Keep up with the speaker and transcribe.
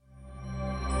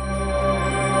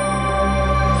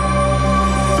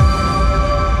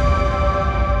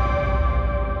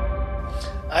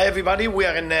everybody. We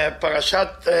are in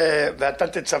Parashat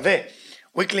V'ata Tetzaveh,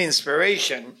 weekly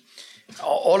inspiration,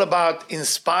 all about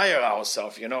inspire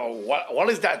ourselves. You know, what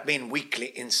does that mean, weekly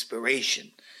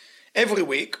inspiration? Every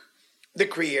week, the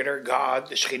Creator, God,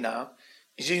 the Shekhinah,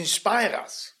 is inspire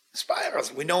us. Inspire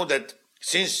us. We know that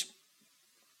since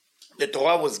the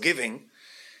Torah was given,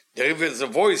 there is a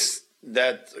voice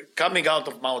that coming out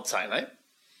of Mount Sinai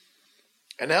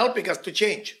and helping us to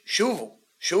change. Shuvu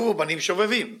banim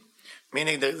shovevim.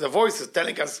 Meaning the voice is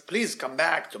telling us, please come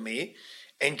back to me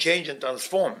and change and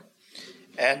transform.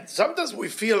 And sometimes we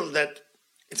feel that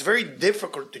it's very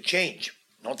difficult to change.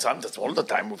 Not sometimes, all the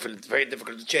time we feel it's very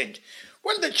difficult to change.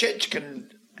 Well, the change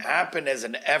can happen as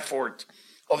an effort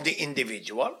of the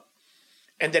individual,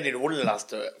 and then it wouldn't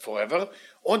last forever.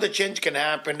 Or the change can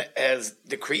happen as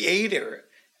the Creator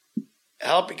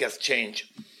helping us change,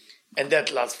 and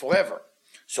that lasts forever.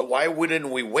 So why wouldn't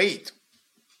we wait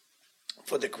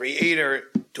for the Creator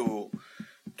to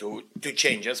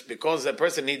change us? Because the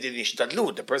person needs an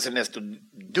ishtadlut. The person has to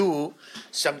do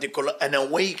something called an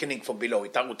awakening from below,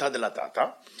 itaruta de la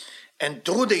tata. And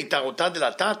through the itaruta de la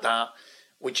tata,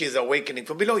 which is awakening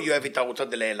from below, you have itaruta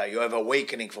de leila, you have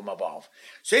awakening from above.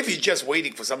 So if you're just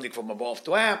waiting for something from above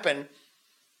to happen,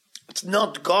 it's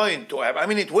not going to happen. I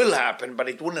mean, it will happen, but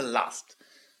it wouldn't last.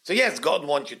 So yes, God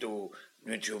wants you to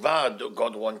Tshuva,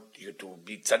 God wants you to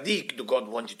be tzaddik, God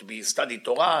wants you to study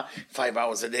Torah 5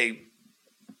 hours a day.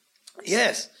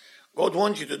 Yes, God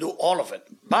wants you to do all of it,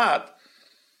 but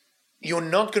you're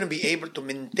not going to be able to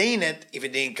maintain it if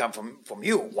it didn't come from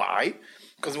you. Why?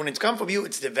 Because when it's come from you,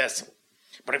 it's the vessel.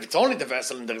 But if it's only the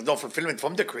vessel and there is no fulfillment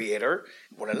from the Creator,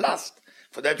 it wouldn't last.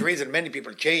 For that reason, many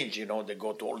people change, they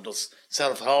go to all those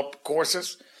self-help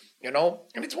courses, and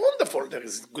it's wonderful. There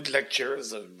is good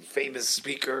lectures, a famous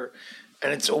speaker,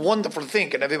 and it's a wonderful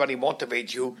thing, and everybody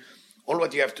motivates you. All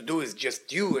what you have to do is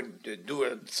just you and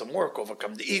do some work,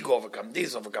 overcome the ego, overcome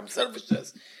this, overcome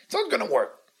selfishness. It's not going to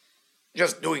work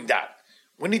just doing that.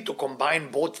 We need to combine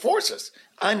both forces.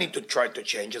 I need to try to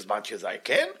change as much as I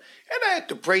can, and I have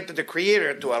to pray to the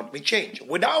Creator to help me change.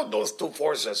 Without those two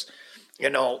forces,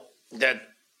 that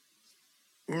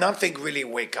nothing really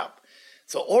wake up.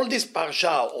 So all this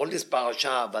parasha,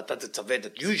 V'ata Tetzaveh,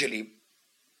 that usually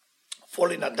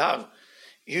fall in Adar,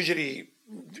 usually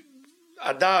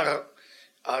Adar,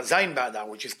 Zayin B'Adar,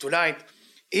 which is tonight,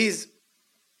 is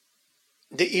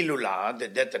the Ilulah, the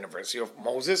death anniversary of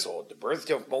Moses, or the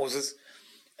birthday of Moses.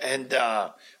 And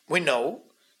we know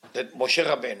that Moshe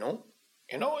Rabbeinu,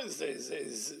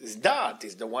 is that,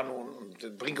 is the one who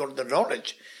bring all the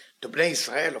knowledge to Bnei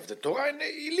Israel of the Torah, and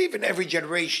he live in every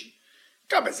generation.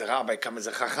 Come as a rabbi, come as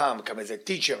a chacham, come as a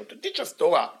teacher, to teach us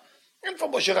Torah. And for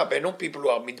Moshe Rabbeinu, people who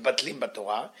are mitbatlim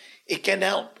b'Torah, he can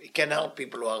help. He can help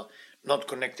people who are not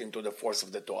connecting to the force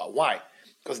of the Torah. Why?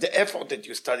 Because the effort that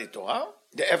you study Torah,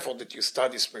 the effort that you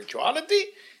study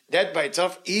spirituality, that by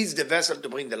itself is the vessel to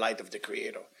bring the light of the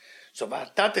Creator. So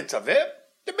V'ata Tetzaveh,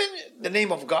 the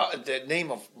name of God, the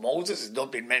name of Moses is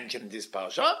not been mentioned in this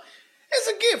parasha, as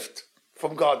a gift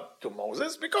from God to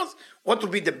Moses, because what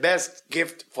would be the best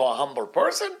gift for a humble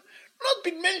person? Not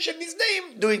been mentioned his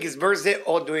name during his birthday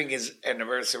or during his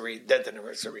anniversary, death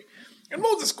anniversary. And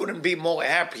Moses couldn't be more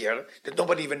happier that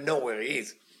nobody even know where he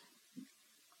is.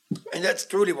 And that's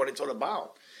truly what it's all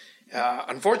about.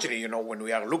 Unfortunately, when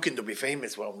we are looking to be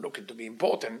famous, when we're looking to be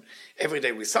important, every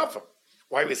day we suffer.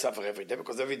 Why we suffer every day?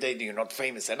 Because every day you're not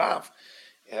famous enough.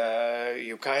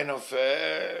 You're kind of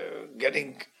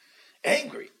getting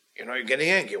angry. You're getting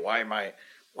angry. Why am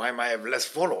I have less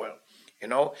follower?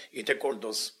 You take all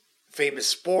those famous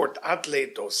sport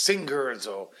athlete or singers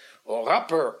or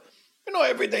rapper.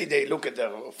 Every day they look at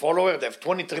their follower. They have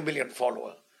 23 million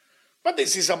followers. But they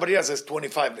see somebody else has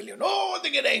 25 million. Oh,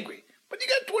 they get angry. But you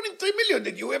got 23 million.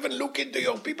 Did you even look into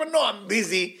your people? No, I'm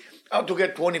busy how to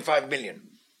get 25 million.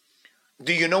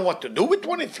 Do you know what to do with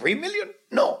 23 million?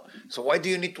 No. So why do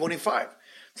you need 25?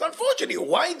 So unfortunately,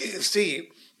 why do you see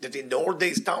that in the old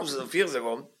days, thousands of years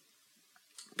ago,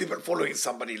 people following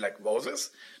somebody like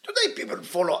Moses? Today, people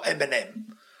follow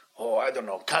Eminem, or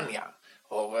Kanye,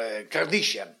 or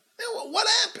Kardashian. What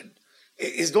happened?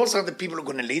 Is those are the people who are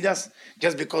going to lead us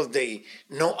just because they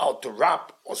know how to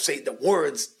rap or say the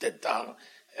words that are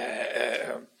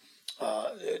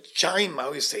chime?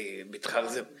 How you say?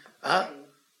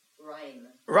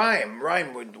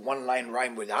 Rhyme with one line,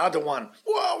 rhyme with the other one.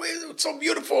 Wow, it's so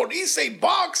beautiful. He say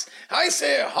box, I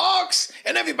say hawks,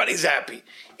 and everybody's happy.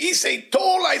 He say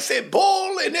tall, I say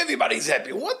ball, and everybody's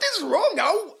happy. What is wrong?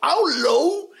 How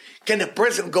low can a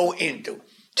person go into?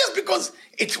 Just because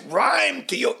it's rhymed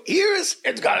to your ears,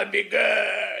 it's gotta be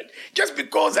good. Just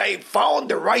because I found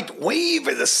the right wave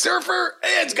as a surfer,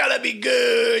 it's gotta be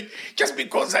good. Just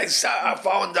because I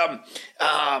found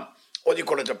what do you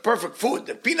call it, the perfect food,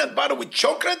 the peanut butter with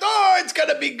chocolate, oh, it's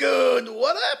gotta be good.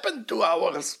 What happened to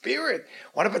our spirit?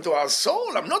 What happened to our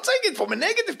soul? I'm not saying it from a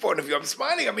negative point of view. I'm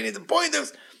smiling. I mean, the point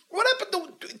is, what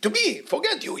happened to me?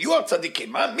 Forget you. You are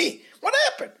tzaddikim, I'm me. What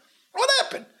happened? What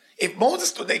happened? If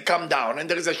Moses today come down and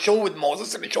there is a show with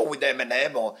Moses and a show with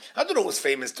Eminem, or I don't know who's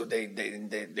famous today in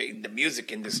the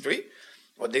music industry,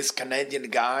 or this Canadian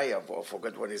guy, I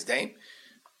forgot what his name,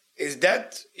 is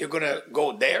that you're going to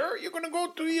go there? You're going to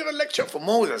go to hear a lecture from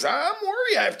Moses? I'm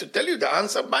worried. I have to tell you, the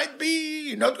answer might be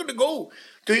you're not going to go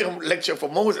to hear a lecture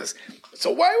from Moses.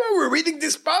 So why were we reading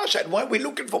this parsha? And why are we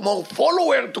looking for more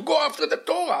followers to go after the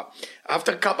Torah,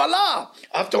 after Kabbalah,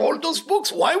 after all those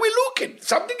books? Why are we looking?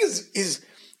 Something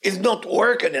is not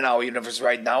working in our universe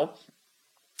right now.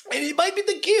 And it might be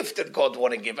the gift that God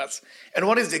want to give us. And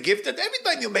what is the gift? That every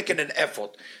time you're making an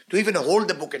effort to even hold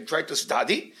the book and try to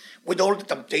study, with all the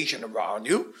temptation around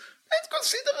you, and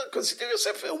consider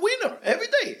yourself a winner every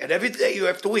day. And every day you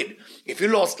have to win. If you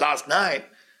lost last night,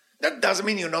 that doesn't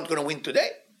mean you're not going to win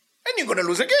today. And you're going to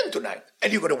lose again tonight.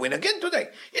 And you're going to win again today.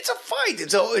 It's a fight.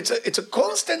 It's a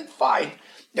constant fight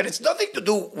that it's nothing to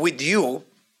do with you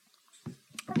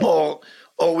or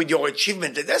with your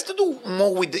achievement. It has to do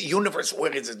more with the universe.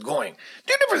 Where is it going?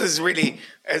 The universe is really,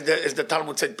 as the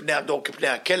Talmud said, Pnei Ador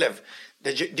K'Pnei HaKelev,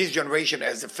 this generation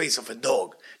has the face of a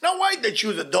dog. Now, why did they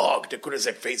choose a dog? They could have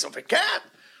said face of a cat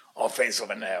or face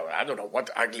of an, I don't know, what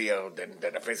uglier than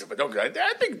the face of a dog. I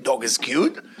think dog is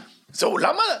cute. So,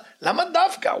 lama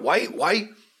dafka? Why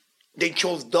they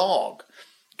chose dog?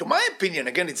 To my opinion,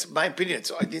 again, it's my opinion,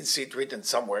 so I didn't see it written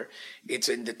somewhere. It's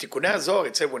in the Tikkunei Zohar.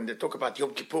 It said when they talk about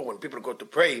Yom Kippur, when people go to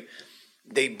pray,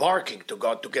 they barking to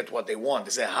God to get what they want.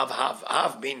 They say,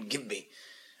 have mean, give me.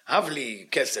 Have li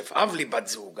kesef, have li bat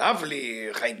zug, have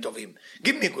li chaim tovim.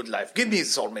 Give me a good life, give me a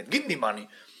soulmate, give me money.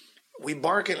 We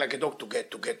barking like a dog to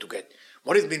get.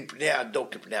 What has been Pnei Ador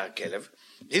K'Pnei HaKelev?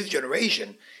 This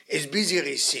generation is busy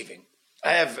receiving.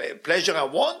 I have a pleasure I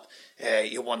want.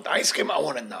 You want ice cream? I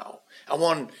want it now. I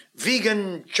want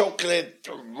vegan chocolate,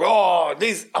 raw,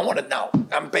 this, I want it now.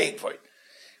 I'm paying for it.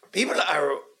 People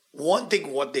are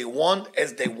wanting what they want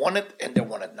as they want it, and they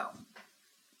want it now.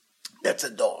 That's a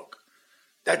dog.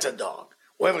 That's a dog.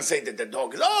 Whoever say that the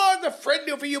dog is, the friend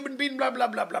of a human being, blah, blah,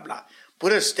 blah, blah, blah.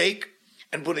 Put a steak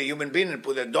and put a human being and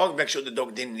put a dog, make sure the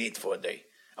dog didn't eat for a day.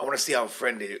 I want to see how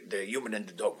friendly the human and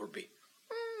the dog will be.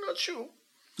 Not sure.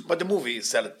 But the movie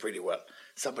sell it pretty well.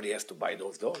 Somebody has to buy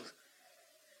those dogs.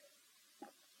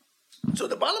 So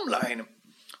the bottom line,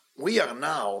 we are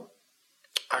now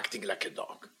acting like a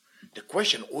dog. The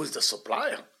question, who is the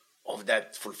supplier of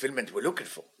that fulfillment we're looking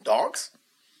for? Dogs?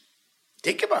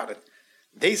 Think about it.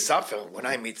 They suffer when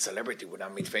I meet celebrity, when I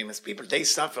meet famous people. They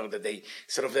suffer that they,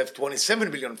 instead of have 27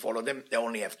 million followers, they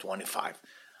only have 25.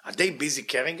 Are they busy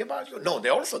caring about you? No,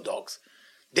 they're also dogs.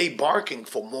 They barking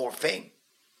for more fame.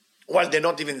 While they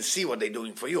don't even see what they're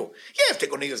doing for you. Yes, they're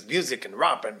going to use music and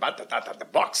rap and the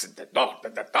box and the dot,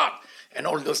 and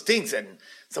all those things and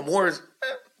some words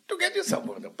to get you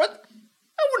somewhere. But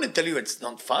I wouldn't tell you it's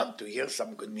not fun to hear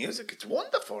some good music. It's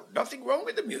wonderful. Nothing wrong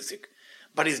with the music.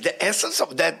 But is the essence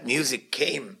of that music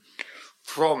came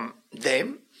from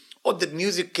them, or the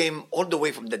music came all the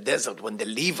way from the desert when the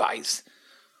Levites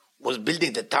was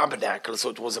building the tabernacle,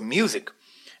 so it was a music,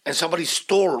 and somebody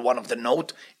stole one of the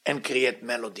notes and create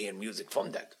melody and music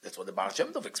from that. That's what the Baal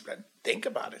Shem Tov explained. Think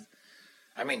about it.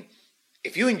 I mean,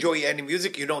 if you enjoy any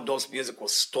music, you know those music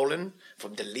was stolen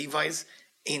from the Levites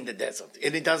in the desert.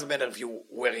 And it doesn't matter if you're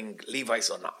wearing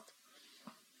Levi's or not.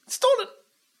 It's stolen.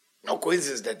 No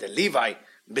coincidence that the Levi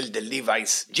built the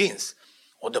Levi's jeans,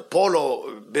 or the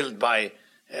polo built by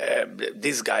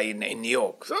this guy in New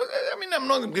York. So, I mean, I'm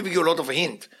not giving you a lot of a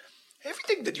hint.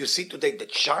 Everything that you see today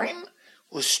that shine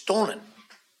was stolen.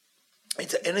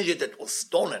 It's an energy that was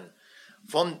stolen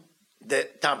from the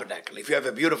tabernacle. If you have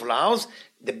a beautiful house,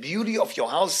 the beauty of your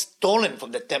house stolen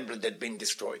from the temple that been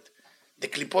destroyed. The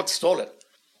klipot stolen.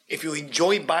 If you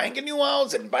enjoy buying a new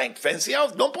house and buying fancy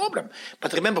house, no problem.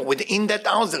 But remember, within that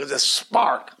house, there is a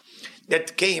spark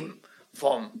that came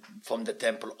from the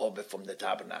temple or from the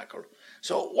tabernacle.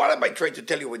 So what am I trying to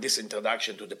tell you with this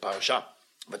introduction to the parasha?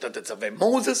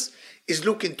 Moses is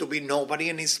looking to be nobody,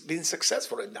 and he's been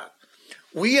successful in that.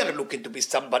 We are looking to be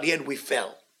somebody, and we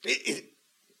fell.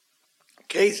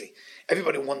 Crazy.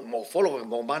 Everybody wants more followers,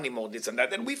 more money, more this and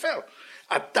that, and we fell.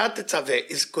 Atat Tetzaveh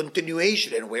is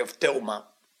continuation in way of Teuma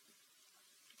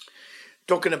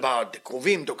talking about the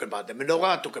Kruvim, talking about the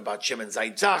menorah, talking about Shemen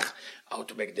Zayit Zach, how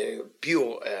to make the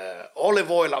pure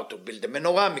olive oil, how to build the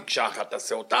menorah, Miksha Achat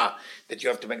Seota, that you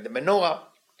have to make the menorah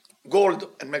gold,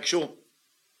 and make sure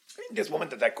in this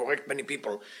moment that I correct many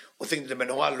people who think the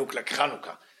menorah look like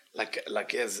Hanukkah,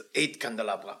 like it has 8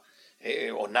 candelabra,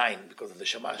 or 9 because of the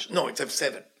shamash. No, it has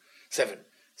 7.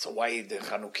 So why the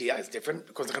Chanukiah is different?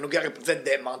 Because the Chanukiah represents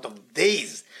the amount of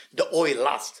days the oil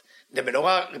lasts. The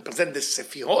menorah represents the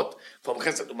sefirot from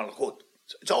Chesed to Malchut.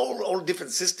 So it's all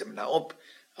different system. And I hope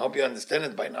you understand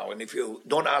it by now. And if you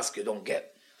don't ask, you don't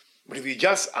get. But if you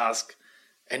just ask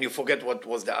and you forget what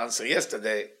was the answer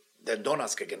yesterday, then don't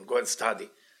ask again. Go and study.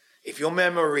 If your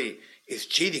memory is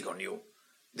cheating on you,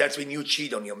 that's when you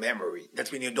cheat on your memory.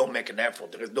 That's when you don't make an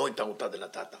effort. There is no intaruta de la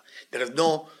tata. There is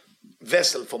no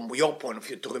vessel from your point of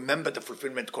view to remember the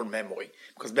fulfillment called memory.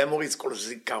 Because memory is called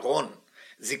zikaron.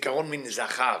 Zikaron means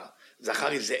zachar.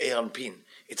 Zachar is the air and pin.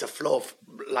 It's a flow of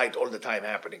light all the time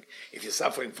happening. If you're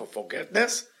suffering from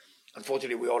forgetfulness,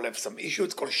 unfortunately we all have some issue.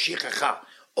 It's called shichacha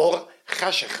or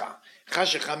chashecha.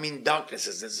 Chashecha means darkness,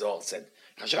 as the Zohar said.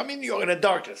 Chashecha means you're in a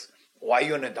darkness. Why are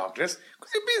you in a darkness?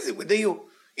 Because you're busy with the you.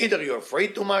 Either you're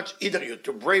afraid too much, either you're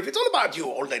too brave. It's all about you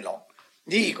all day long.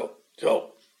 The ego.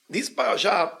 So this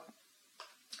parasha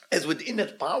has within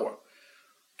it power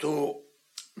to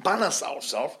balance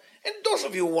ourselves. And those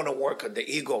of you who want to work on the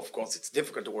ego, of course, it's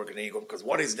difficult to work on the ego, because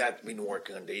what does that mean,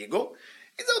 working on the ego?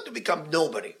 It's not to become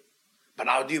nobody. But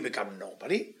how do you become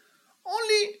nobody?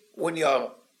 Only when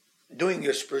you're doing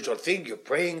your spiritual thing, you're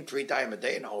praying 3 times a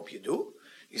day, and I hope you do.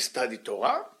 You study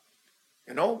Torah,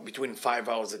 between 5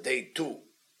 hours a day to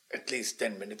at least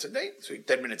 10 minutes a day. So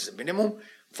 10 minutes is the minimum,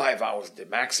 5 hours the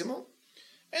maximum.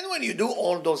 And when you do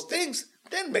all those things,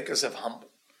 then make yourself humble.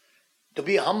 To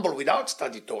be humble without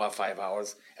studying Torah 5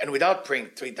 hours and without praying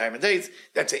 3 times a day,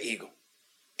 that's an ego.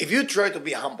 If you try to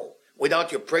be humble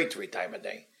without you pray 3 times a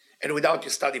day and without you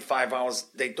study 5 hours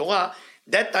a day Torah,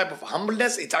 that type of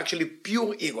humbleness, it's actually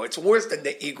pure ego. It's worse than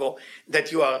the ego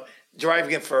that you are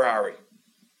driving a Ferrari.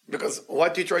 Because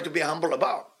what do you try to be humble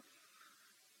about?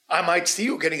 I might see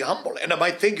you getting humble and I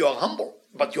might think you are humble,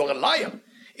 but you're a liar.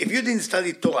 If you didn't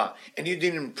study Torah and you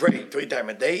didn't pray 3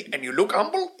 times a day and you look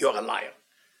humble, you're a liar.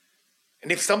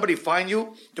 And if somebody finds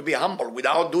you to be humble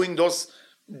without doing those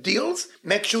deals,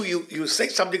 make sure you say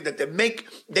something that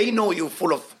they know you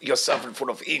full of yourself and full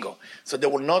of ego. So they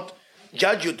will not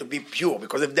judge you to be pure.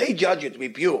 Because if they judge you to be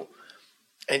pure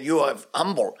and you are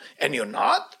humble and you're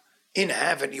not, in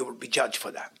heaven you will be judged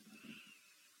for that.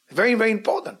 Very, very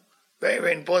important. Very,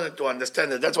 very important to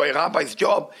understand that. That's why a rabbi's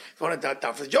job is one of the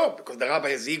toughest jobs, because the rabbi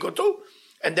has ego too.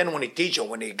 And then when he teaches or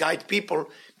when he guides people,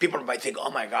 people might think, oh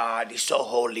my God, he's so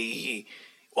holy.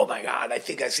 Oh my God, I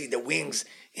think I see the wings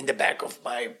in the back of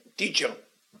my teacher.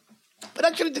 But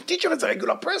actually the teacher is a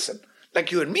regular person,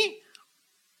 like you and me.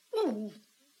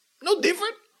 No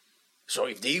different. So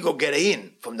if the ego get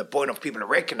in from the point of people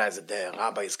recognize that the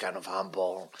rabbi is kind of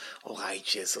humble or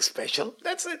righteous or special,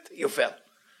 that's it. You fell.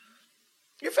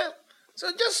 You fell. So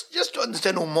just to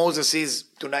understand who Moses is,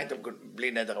 tonight I'm going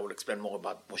to, I will explain more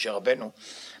about Moshe Rabbeinu.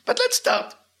 But let's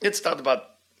start about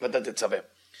Vadat Tzaveh.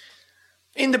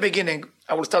 In the beginning,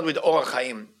 I will start with Orach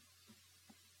Chaim.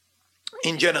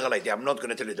 In general idea, I'm not going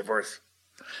to tell you the verse.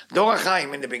 The Orach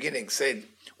Chaim in the beginning said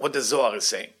what the Zohar is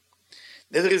saying.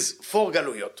 That there is 4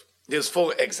 galuyot. There's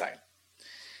 4 exile.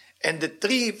 And the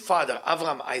 3 fathers,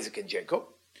 Abraham, Isaac, and Jacob,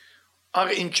 are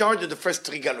in charge of the first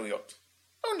 3 galuyot.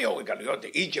 Only all galuyot,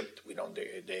 the Egypt, we know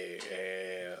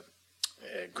the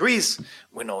Greece,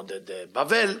 we know the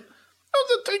Bavel.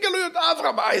 The 3 galuyot,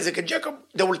 Abraham, Isaac, and Jacob,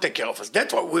 they will take care of us.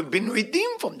 That's why we've been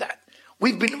redeemed from that.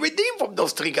 We've been redeemed from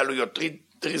those 3 galuyot,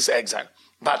 3 exile.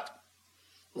 But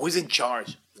who is in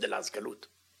charge of the last galut?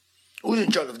 Who's in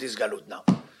charge of this galut now?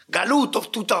 Galut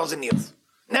of 2,000 years.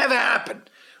 Never happened.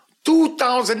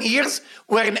 2,000 years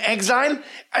we're in exile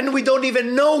and we don't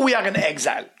even know we are in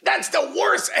exile. That's the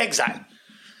worst exile.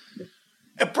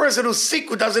 A person who's sick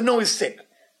who doesn't know he's sick.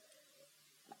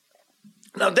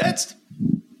 Now that's,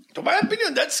 to my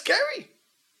opinion, that's scary.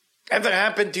 Ever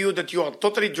happened to you that you are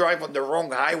totally driving on the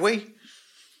wrong highway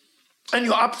and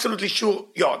you're absolutely sure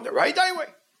you're on the right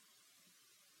highway?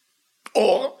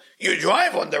 Or you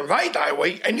drive on the right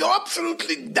highway and you're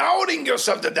absolutely doubting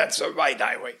yourself that that's the right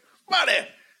highway. What a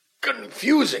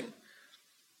confusing.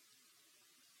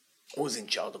 Who's in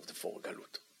charge of the 4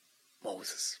 galut?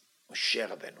 Moses. Moshe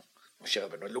Rabbeinu.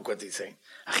 Look what he's saying.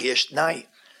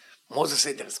 Moses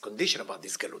said there is condition about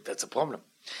this galut. That's a problem.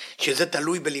 שזה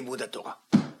תלוי בלימוד התורה.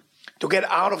 To get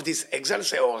out of this exile,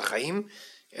 say Orach Chaim,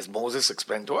 as Moses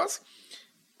explained to us,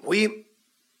 we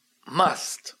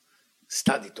must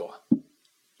study Torah.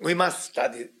 We must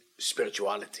study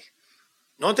spirituality.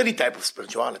 Not any type of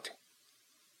spirituality.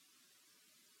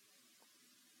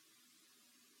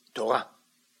 Torah.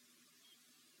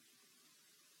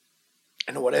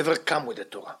 And whatever comes with the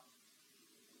Torah.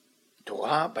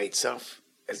 Torah by itself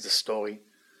is the story.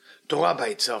 Torah by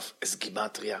itself is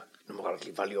Gematria,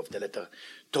 numerology value of the letter.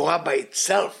 Torah by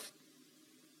itself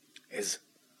is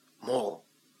more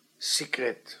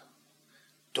secret.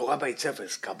 Torah by itself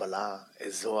is Kabbalah,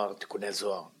 is Zohar, Tikkunei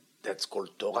Zohar. That's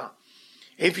called Torah.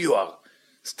 If you are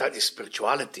studying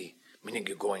spirituality, meaning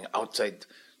you're going outside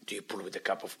to your pool with a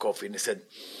cup of coffee and you said,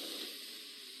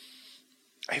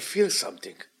 I feel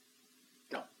something.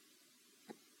 No.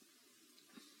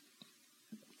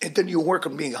 And then you work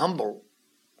on being humble.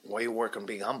 Why you work on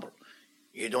being humble?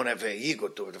 You don't have an ego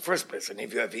to the first place. And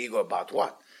if you have ego about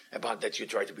what? About that you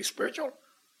try to be spiritual?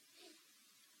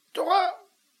 Torah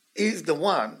is the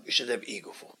one you should have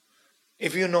ego for.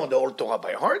 If you know the whole Torah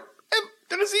by heart,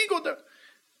 there is ego there.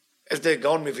 As the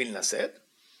Gaon Mivilna said,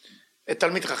 a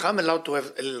Talmid Chacham allowed to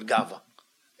have a little gava,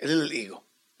 a little ego.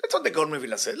 That's what the Gaon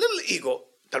Mivilna said. Little ego,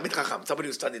 Talmid Chacham, somebody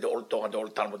who studied the whole Torah, the whole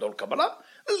Talmud, the whole Kabbalah,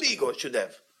 a little ego should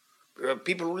have.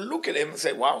 People will look at him and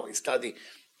say, wow, he studied,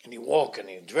 and he walk, and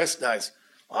he dressed nice.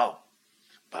 Wow.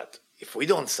 But if we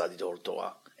don't study the whole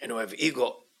Torah, and we have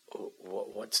ego,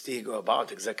 what's the ego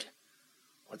about exactly?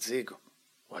 What's the ego?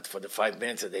 What, for the 5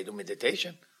 minutes that they do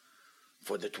meditation?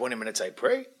 For the 20 minutes I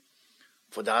pray?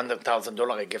 For the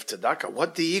 $100,000 I give tzedakah?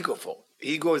 What the ego for?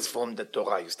 Ego is from the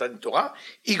Torah. You study Torah,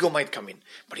 ego might come in.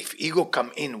 But if ego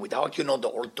come in without you know the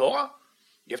whole Torah,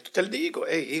 you have to tell the ego,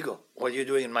 hey, ego, what are you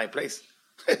doing in my place?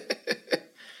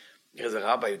 There's a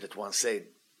rabbi that once said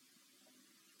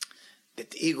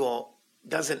that ego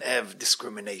doesn't have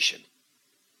discrimination.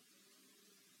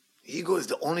 Ego is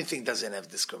the only thing that doesn't have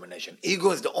discrimination.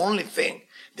 Ego is the only thing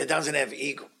that doesn't have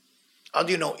ego. How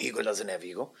do you know ego doesn't have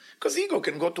ego? Because ego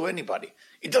can go to anybody.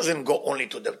 It doesn't go only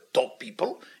to the top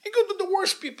people. It goes to the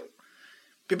worst people.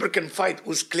 People can fight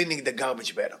who's cleaning the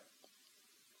garbage better.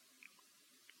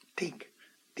 Think.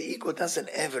 The ego doesn't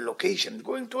have a location. It's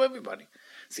going to everybody.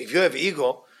 So if you have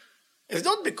ego, it's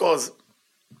not because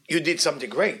you did something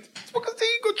great. It's because the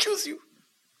ego chooses you.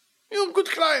 You're a good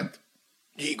client.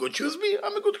 The ego choose me,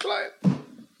 I'm a good client.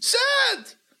 Sad!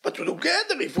 But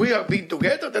together, if we are being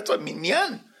together, that's what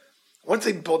minyan. What's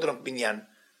the importance of minyan?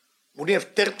 When you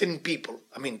have 13 people,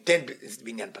 10 is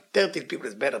minyan, but 13 people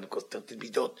is better because 13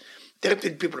 midot.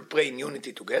 13 people pray in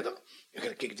unity together, you're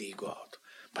going to kick the ego out.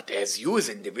 But as you as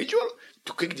an individual,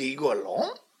 to kick the ego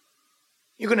alone,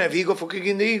 you're going to have ego for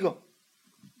kicking the ego.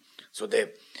 So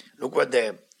look what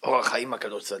the Or HaChaim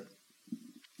HaKadosh said.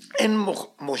 En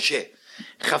Moshe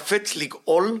חפץ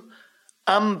לגאול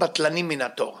עם בטלני מן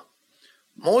התורה.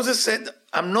 Moses said,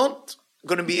 I'm not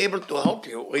going to be able to help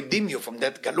you, redeem you from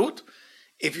that galut,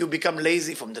 if you become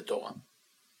lazy from the Torah.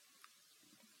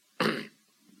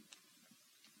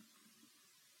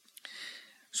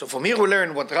 So from here we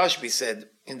learn what Rashbi said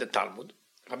in the Talmud.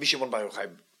 Rabbi Shimon Bar Yochai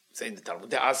said in the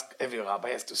Talmud. They ask, every rabbi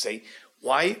has to say,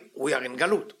 why we are in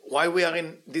galut, why we are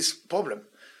in this problem.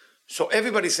 So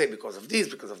everybody say because of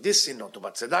this sin, not too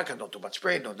much tzedakah, not too much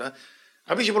prayer,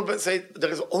 Rabbi Shimon said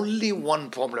there is only one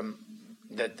problem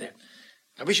that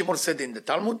Rabbi Shimon said in the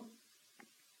Talmud,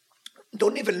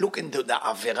 don't even look into the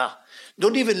avera.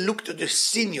 Don't even look to the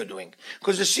sin you're doing.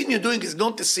 Because the sin you're doing is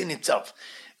not the sin itself.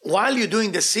 While you're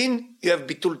doing the sin, you have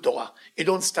bitul Torah. You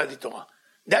don't study Torah.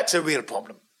 That's a real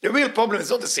problem. The real problem is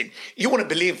not the sin. You want to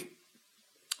believe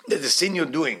that the sin you're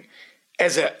doing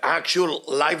as an actual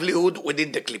livelihood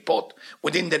within the klipot,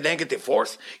 within the negative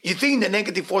force. You think the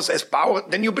negative force has power,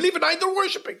 then you believe in idol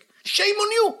worshipping. Shame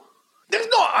on you. There's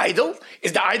no idol.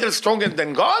 Is the idol stronger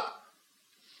than God?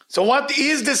 So what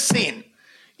is the sin?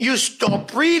 You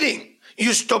stop reading.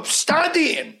 You stop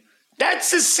studying. That's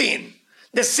the sin.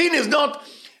 The sin is not,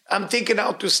 I'm thinking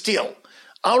how to steal.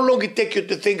 How long it take you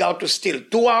to think how to steal?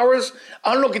 2 hours?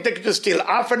 How long it take you to steal?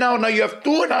 Half an hour? Now you have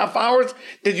 2.5 hours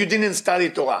that you didn't study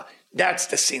Torah. That's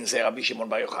the sin, say Rabbi Shimon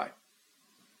Bar Yochai.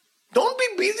 Don't be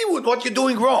busy with what you're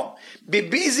doing wrong. Be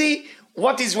busy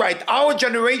what is right. Our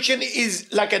generation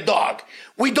is like a dog.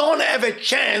 We don't have a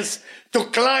chance to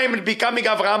climb and becoming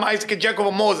Abraham, Isaac, and Jacob,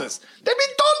 and Moses. They've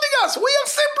been telling us we are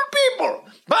simple people.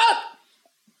 But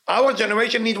our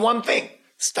generation need one thing.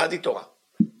 Study Torah.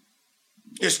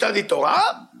 You study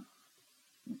Torah,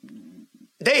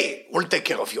 they will take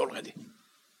care of you already.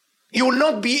 You will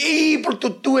not be able to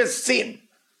do a sin,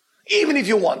 even if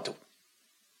you want to.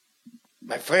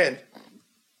 My friend,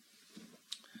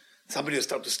 somebody who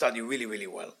started to study really, really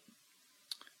well,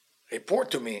 report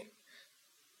to me,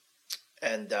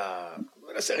 and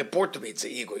when I say report to me, it's the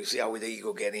ego. You see how the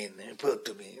ego get in. Report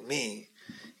to me,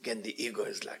 Again, the ego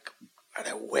is like,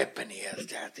 what a weapon he has,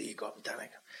 that ego, I'm telling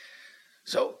you.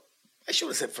 So, I should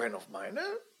have said friend of mine,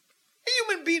 a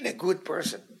human being, a good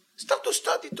person, start to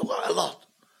study Torah a lot.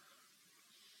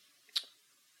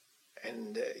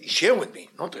 And he shared with me,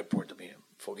 not report to me,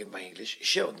 forgive my English, he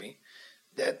shared with me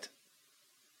that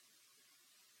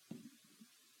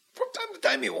from time to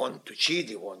time he want to cheat,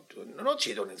 he want to, not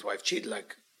cheat on his wife, cheat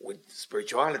like with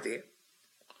spirituality,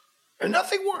 and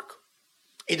nothing work.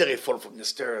 Either he fall from the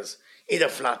stairs, either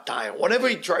flat tire, whatever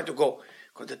he tried to go,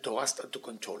 because the Torah start to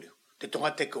control you. The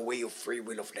Torah take away your free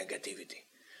will of negativity.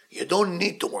 You don't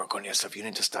need to work on yourself, you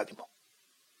need to study more.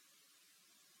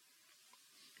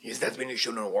 Does that mean you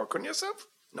shouldn't work on yourself?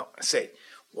 No, I say,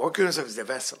 work on yourself is the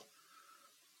vessel.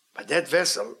 But that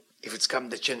vessel, if it's come,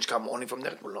 the change come only from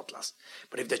there, it will not last.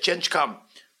 But if the change come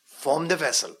from the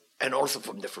vessel and also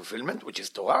from the fulfillment, which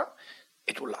is Torah,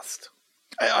 it will last.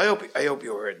 I hope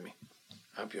you heard me.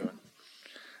 I hope you heard me.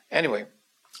 Anyway,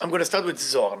 I'm going to start with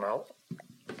Zohar now.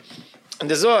 And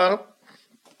the Zohar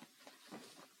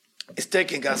is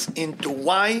taking us into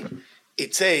why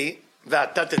it say,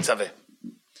 Ve'ata tetzaveh.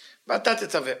 Ve'ata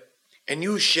tetzaveh. And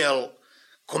you shall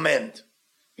command.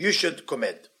 You should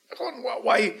command.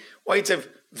 Why it says,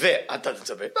 Ve'ata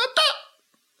tetzaveh?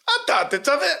 Ata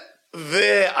tetzaveh.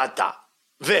 Ve'ata.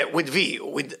 Ve, with V,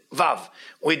 with Vav,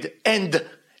 with and,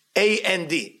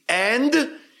 A-N-D.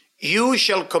 And you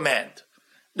shall command.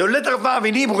 The letter Vav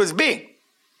in Hebrew is big.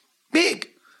 Big.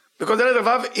 Because the letter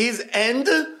Vav is and,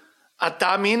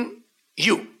 ata mean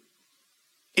you.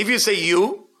 If you say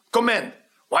you, command.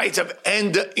 Why it's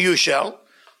and you shall?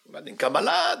 But in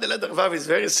Kabbalah, the letter Vav is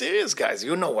very serious, guys.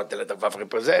 You know what the letter Vav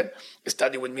represents. You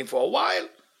study with me for a while.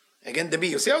 Again, the me.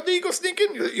 You see how the ego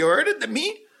sneaking? You heard it? The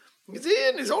me? He's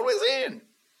in. He's always in.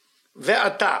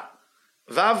 Ve'ata.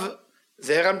 Vav,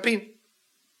 Zeir Anpin.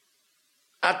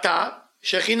 Ata,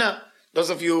 Shekhinah. Those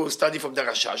of you who study from the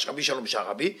Rashash, Rabbi Shalom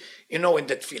Sharabi, you know in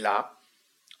the Tfilah,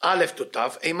 Aleph to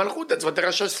Tav, Ei Malchut, that's what the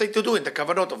Rashash say to do in the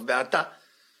Kavanot of Be'ata.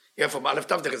 Yeah, from Aleph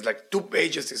to Tav, there is like 2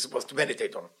 pages you're supposed to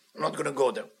meditate on. I'm not going to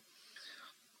go there.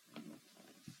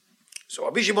 So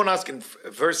Rabbi Shimon asked in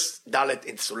verse Dalet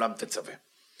in Sulam Tetzaveh.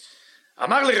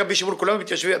 אמר לרבי שמעון כולם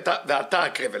מתיישבים ואתה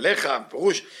הקרב אליך,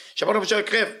 פירוש שאמר רבי שמעון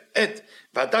הקרב את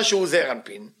ואתה שהוא זעיר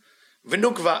אנפין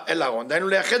ונוקבה אל אהרון, דהיינו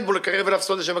לייחד בו לקרב אליו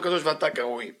סוד השם הקדוש ואתה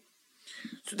קרוי.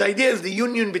 So the idea is the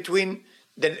union between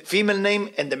the female name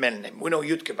and the male name. We know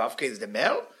Yud Kevavke is the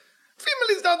male,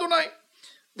 female is the Adonai.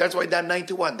 That's why they're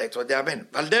 91, that's why they are men.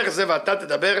 ועל דרך זה ואתה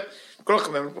תדבר, כל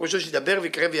החכמים, פירושו שידבר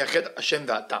ויקרב ויחד השם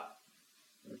ואתה.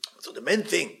 So the main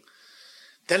thing,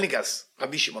 telling us,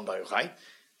 Rabbi Shimon Bar Yochai,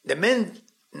 the main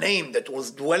name that was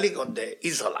dwelling on the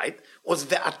Israelite was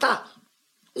Ve'ata.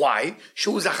 Why?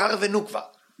 Shu Zachar ve'Nukva.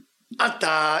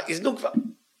 Ata is Nukva.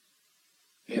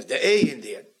 He has the A in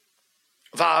the end.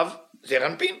 Vav, Zeir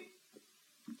Anpin.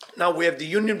 Now we have the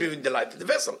union between the light and the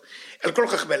vessel. אל כל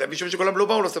חכמי משום שכולם לא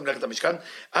באו לעשות מלאכת המשכן,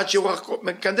 עד שרוח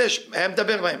מקדש, היה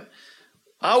מדבר בהם.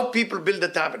 How people build the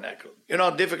tabernacle. You know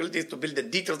how difficult it is to build the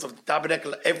details of the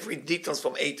tabernacle, every details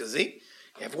from A to Z?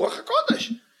 You have Ruach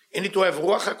HaKodesh. You need to have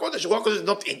Ruach HaKodesh. Ruach HaKodesh is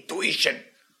not intuition,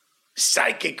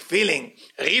 psychic feeling,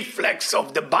 reflex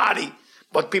of the body,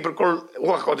 what people call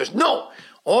Ruach HaKodesh. No.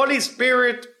 Holy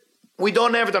Spirit, we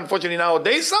don't have it, unfortunately,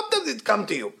 nowadays. Sometimes it comes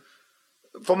to you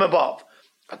from above.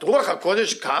 But Ruach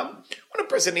HaKodesh come when a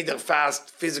person either fast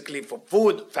physically for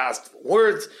food, fast for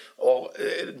words, or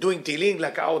doing Tehillim,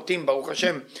 like our team, Baruch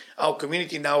Hashem, our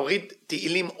community now read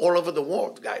Tehillim all over the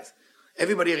world, guys.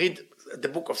 Everybody read the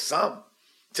book of Psalm.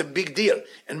 It's a big deal.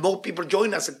 And more people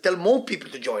join us and tell more people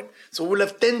to join. So we'll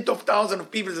have tens of thousands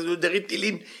of people that do the read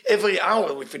Tehillim every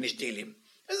hour we finish Tehillim.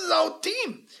 This is our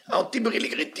team. Our team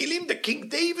really read Tehillim, the King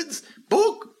David's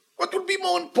book. What would be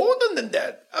more important than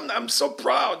that? I'm so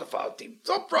proud of our team.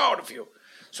 So proud of you.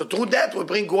 So through that we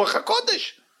bring Ruach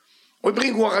HaKodesh. We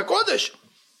bring Ruach HaKodesh.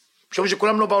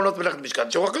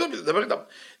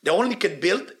 They only can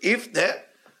build if the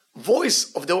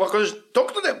voice of the Ruach HaKodesh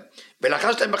talk to them.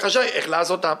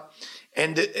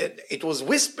 And it was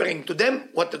whispering to them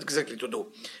what exactly to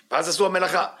do. ואז עשו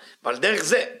המלאכה. ועל דרך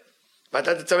זה,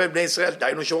 ואתה תצווה בני ישראל,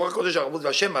 דהיינו שרוח הקודש הרבות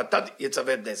והשם, ואתה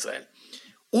יצווה בני ישראל.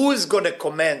 Who is going to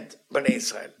command בני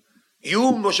ישראל?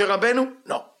 You, משה רבנו?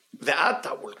 No. ואתה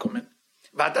will command.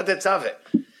 ואתה תצווה.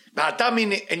 ואתה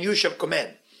meaning, and you shall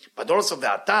command. But also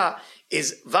ואתה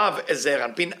is vav as זעיר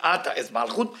אנפין, אתה as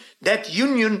מלכות. That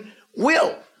union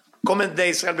will command בני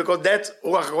ישראל, because that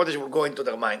רוח הקודש will go into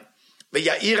their mind.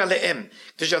 ויעיר עליהם,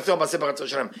 כדי שיעשו המעשה ברצון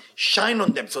שלהם. Shine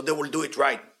on them, so they will do it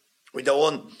right. With their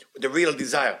own, with the real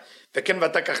desire. וכן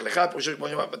ואתה קח לך, פרושו כמו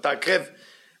שאומר, ואתה הקרב,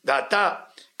 ואתה,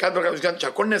 כאן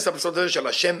שהכל נעשה בסוד הזה של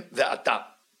השם ואתה.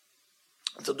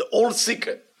 So the whole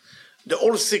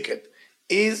secret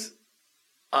is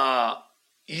a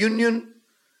union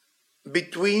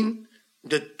between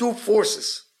the two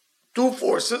forces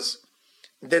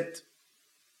that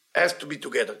has to be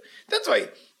together. That's why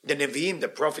the Nevi'im, the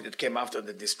prophet that came after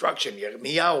the destruction,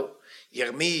 Yirmiyahu,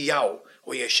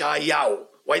 or Yeshayahu,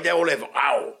 why they all have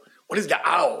Aw? What is the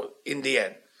Aw in the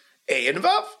end? A and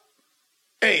Vav.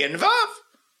 A and Vav.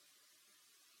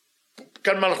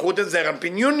 Kan Malchut and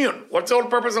Zeranpin union. What's the whole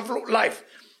purpose of life?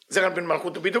 Zeranpin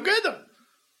Malchut to be together.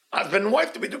 Husband and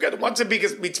wife to be together. What's the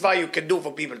biggest mitzvah you can do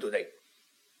for people today?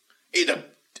 Either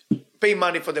pay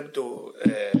money for them to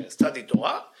study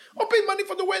Torah, or pay money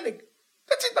for the wedding.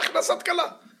 That's it, Achnasat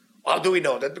Kala. How do we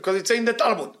know that? Because it's in the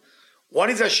Talmud. What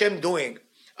is Hashem doing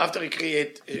after He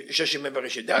created Sheshim and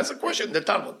Bereshit? That's a question in the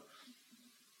Talmud.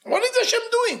 What is Hashem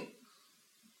doing?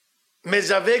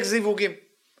 Mezavek zivugim.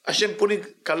 Hashem putting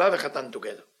Kala and Chatan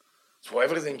together. So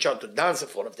whoever is in charge to dance in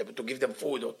front of them, to give them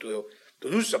food, or to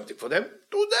do something for them,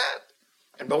 do that.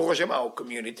 And Baruch Hashem, our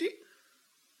community,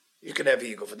 you can have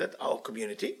ego for that, our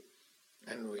community,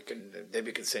 and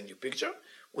Debbie can send you a picture.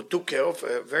 We took care of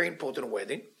a very important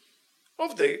wedding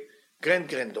of the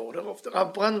granddaughter of the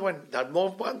Rav Brandwein, the Admor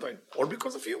of Brandwein, all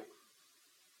because of you.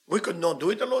 We could not do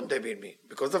it alone, Debbie and me,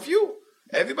 because of you.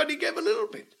 Everybody gave a little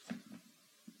bit.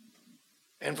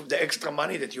 And from the extra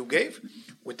money that you gave,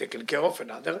 we taken care of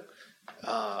another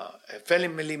a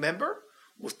family member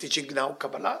who's teaching now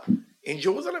Kabbalah in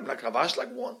Jerusalem, like Rav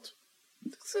Ashlag want.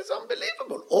 This is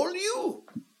unbelievable. All you.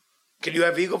 Can you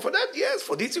have ego for that? Yes,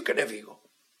 for this you can have ego.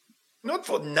 Not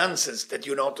for nonsense that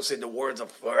you know how to say the words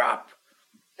of rap.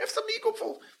 Have some ego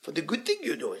for the good thing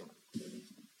you're doing.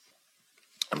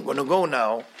 I'm going to go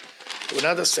now to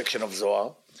another section of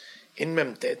Zohar in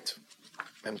Memtet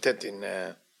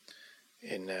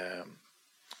in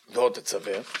Zohar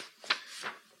Tetzaveh,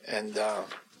 and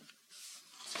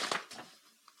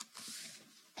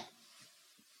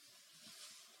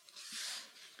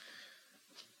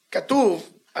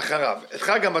כתוב אחריו, את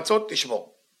חג המצות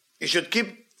תשמור. You should keep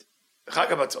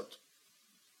חג המצות.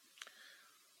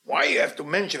 Why you have to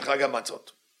mention חג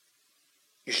המצות?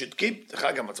 You should keep the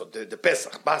חג המצות, the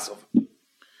Pesach, Passover.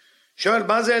 שואל,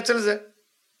 מה זה אצל זה?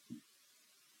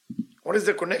 What is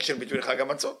the connection between חג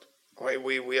המצות?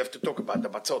 We have to talk about the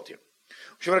מצות here.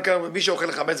 הוא שואל כאן, מי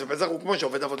שאוכל חמץ בפסח הוא כמו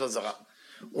שעובד עבודה זרה.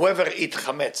 Whoever eat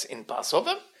חמץ in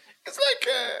Passover, it's like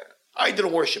idol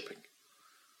worshipping.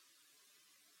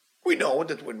 We know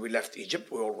that when we left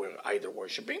Egypt, we all were idol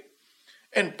worshipping,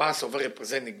 and Passover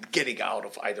representing getting out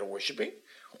of idol worshipping.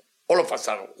 All of us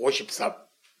are worship some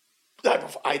type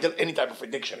of idol, any type of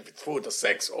addiction, if it's food or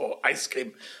sex or ice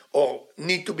cream or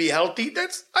need to be healthy,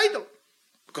 that's idol.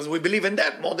 Because we believe in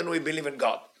that more than we believe in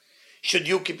God. Should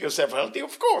you keep yourself healthy?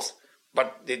 Of course.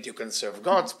 But that you can serve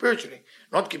God spiritually,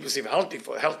 not keep yourself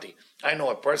healthy. I know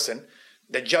a person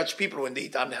that judge people when they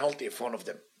eat unhealthy in front of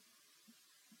them.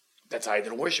 That's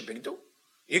idol worshipping too.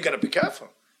 You got to be careful.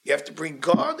 You have to bring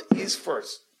God is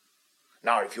first.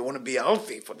 Now, if you want to be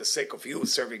healthy for the sake of you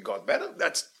serving God better,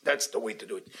 that's the way to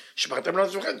do it.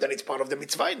 Then it's part of the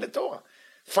mitzvah in the Torah.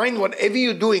 Find whatever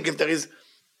you're doing if there is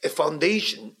a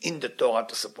foundation in the Torah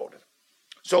to support it.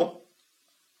 So,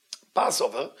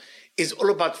 Passover is all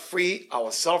about free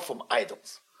ourselves from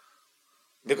idols.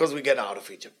 Because we get out of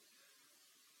Egypt.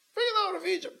 We get out of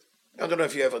Egypt. I don't know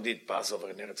if you ever did Passover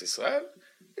in Eretz Israel.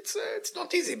 It's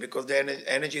not easy because the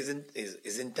energy is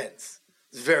intense.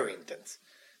 It's very intense.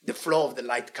 The flow of the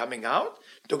light coming out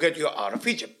to get you out of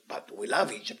Egypt. But we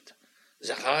love Egypt.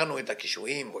 זכרנו את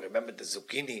הקישואים, we remember the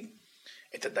zucchini,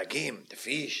 את הדגים, the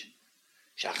fish,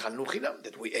 שאכלנו חינם,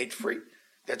 that we ate free.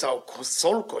 That's our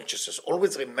soul consciousness.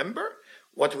 Always remember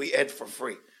what we ate for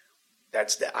free.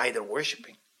 That's the idol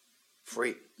worshipping.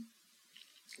 Free.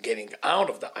 Getting out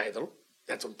of the idol,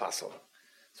 that's on Passover.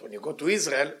 So when you go to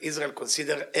Israel, Israel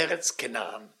consider Eretz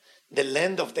Canaan, the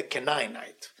land of the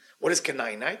Canaanite. What is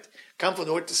Canaanite? Come from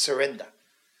the word to surrender.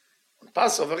 On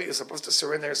Passover, you're supposed to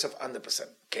surrender yourself 100%.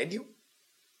 Can you?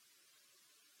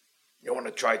 You want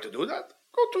to try to do that?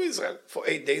 Go to Israel for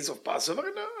 8 days of Passover,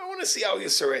 and I want to see how you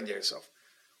surrender yourself.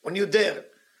 When you're there,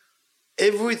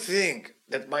 everything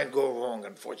that might go wrong,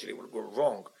 unfortunately, will go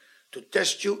wrong to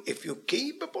test you if you're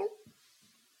capable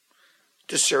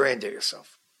to surrender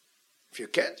yourself. If you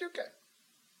can't, you can.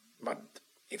 But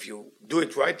if you do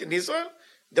it right in Israel,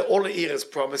 the Holy Year has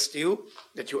promised you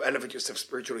that you elevate yourself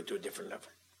spiritually to a different level.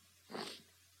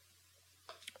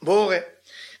 בורא,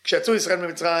 כשיצאו ישראל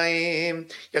ממצרים,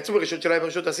 יצאו ברשות שלהם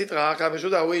ברשות הסטרא,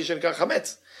 ברשות ההוא שנקרא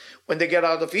חמץ. When they get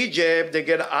out of Egypt, they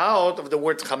get out of the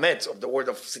word chametz, of the word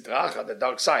of sitracha, the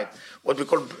dark side, what we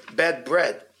call bad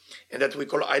bread. and that we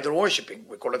call idol worshipping.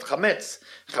 We call it chametz.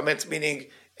 Chametz meaning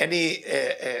any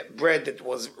bread that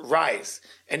was rice,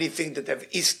 anything that have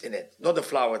yeast in it, not the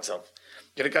flour itself.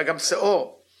 זה נקרא גם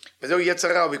שאור. וזהו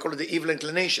יצר הרע, we call it the evil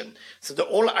inclination. So the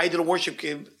whole idol worship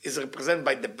is represented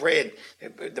by the bread,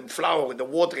 the flour, the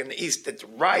water, and the yeast that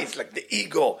rise like the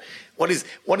ego. What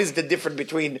is the difference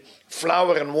between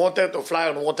flour and water to flour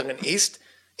and water and yeast?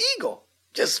 Ego.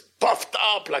 Just puffed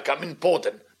up like I'm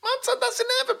important. Matzah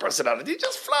doesn't have a personality,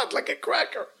 just flat like a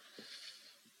cracker.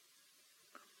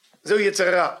 זהו יצר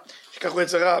הרע. שכך הוא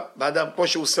יצר הרע באדם כמו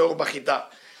שהוא שאור בחיטה.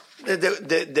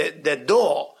 The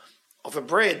door of a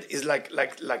bread is like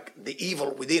the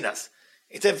evil within us.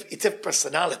 It's a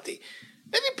personality.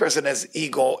 Every person has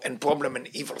ego and problem and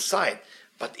evil side.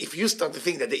 But if you start to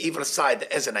think that the evil side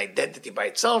has an identity by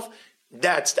itself,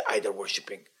 that's the idol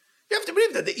worshipping. You have to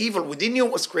believe that the evil within you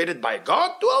was created by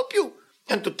God to help you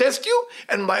and to test you,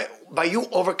 and by you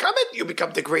overcome it, you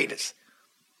become the greatest.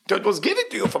 So it was given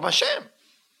to you from Hashem.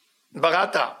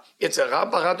 Barata, Yetzirah,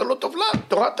 barata lo tovla,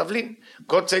 Torah tavlin.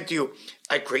 God said to you,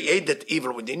 I created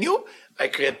evil within you. I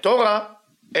create Torah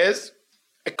as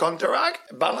a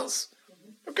counteract, a balance.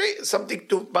 Okay? Something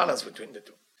to balance between the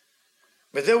two.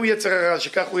 וזהו יצר הרע,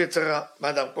 שכך הוא יצר הרע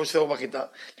באדם, כמו ששאור בחיטה,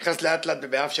 נכנס לאט לאט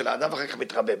בבאף של האדם ואחר כך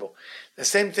מתרבה בו. The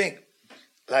same thing,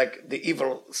 like the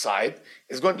evil side,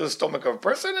 is going to the stomach of a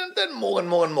person and then more and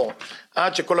more and more.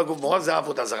 עד שכל הגוף מורד זה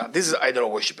עבודה זרה. This is idol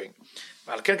worshipping.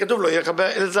 ועל כן כתוב לא יהיה לך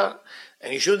אל זר.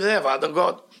 And you should have other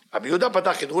God. רבי יהודה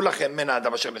פתח, ידעו לכם מן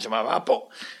האדם אשר נשמה הבאה פה.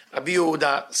 רבי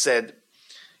יהודה said,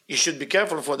 you should be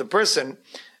careful for the person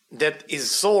that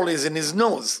his soul is in his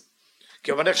nose.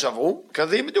 כי אבל איך שברו,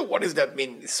 כזה הם ידעו, what does that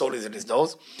mean, his soul is in his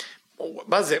nose?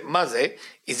 מה זה?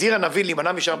 הזהיר הנביא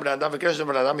להימנע משאר בני אדם וכן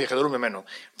שבני אדם יחדלו ממנו.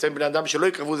 יוצאים בני אדם שלא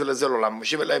יקרבו זה לזה לעולם.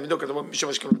 משיב אליהם ידעו, כתוב, מי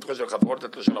שמשכנו בתוכו של חברות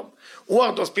לתת לו שלום. Who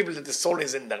are those people that the soul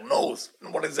is in their nose?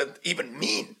 And what does that even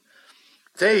mean?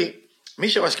 Say, מי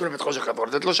שמשכנו בתוכו של חברות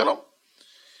לתת לו שלום.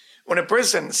 When a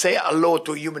person say hello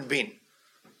to a human being,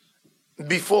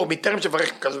 before, בטרם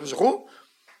שברך כזה ושכו,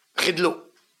 חדלו.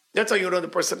 That's how you know the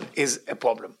person is a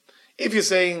problem. If you're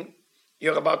saying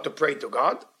you're about to pray to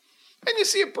God, and you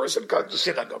see a person come to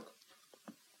synagogue,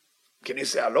 can you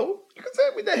say hello? You can say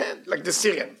it with the hand, like the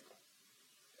Syrian.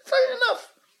 It's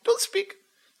enough. Don't speak.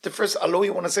 The first hello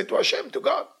you want to say to Hashem, to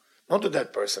God, not to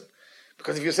that person.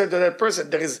 Because if you say to that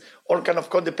person, there is all kind of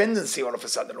codependency all of a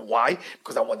sudden. Why?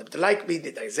 Because I want them to like me,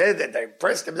 that I said, that I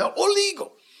impressed them. All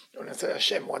ego. You want to say,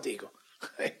 Hashem, what ego?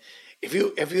 If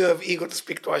you have ego to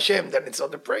speak to Hashem, then it's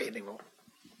not a prayer anymore.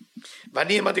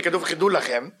 ואני אמרתי כתוב חידו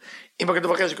לכם, אם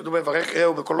בכתוב אחר שכתוב מברך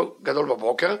רעהו בקולו גדול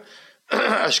בבוקר,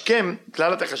 השכם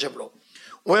כלל תחשב לו.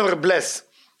 Whoever bless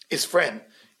his friend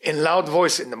in loud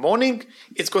voice in the morning,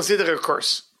 it's considered a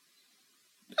curse.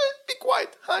 Be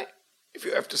quiet, hi. If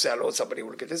you have to say hello, somebody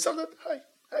will get insulted,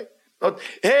 hi. Not,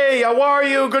 hey, how are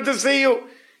you, good to see you.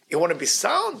 You want to be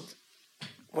sound.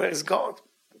 Where is God?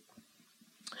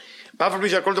 ואף על פי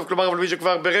שהכל טוב, כלומר, אבל מי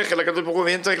שכבר ברך אל הקדוש ברוך הוא,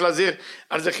 ואין צריך להזהיר,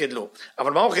 על זה חידלו.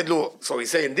 אבל מה הוא חידלו? So he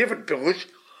say in different פירוש,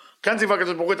 כאן ציווה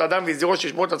הקדוש ברוך הוא את האדם והזהירו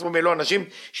שישמעו את עצמו מאלו אנשים,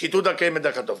 שיטו דרכיהם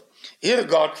בדרך הטוב. Here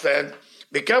God said,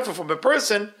 be careful from a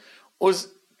person whose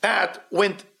path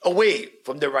went away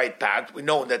from the right path. We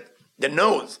know that the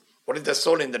nose, what is the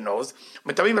soul in the nose?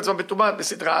 מטמאים עצמם בטומאה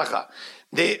בסדרה אחת.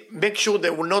 They make sure they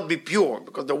will not be pure,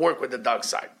 because they work with the dark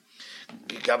side.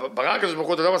 ברא הקדוש ברוך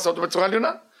הוא את האדם עשה אותו בצורה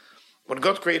עליונה. When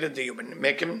God created the human,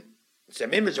 make him the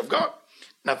same image of God.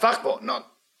 Nafachbo, not,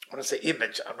 I want to say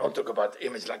image, I'm not talking about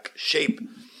image like shape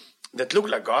that look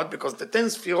like God, because the 10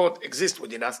 sphirot exist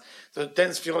within us. So the 10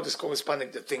 sphirot is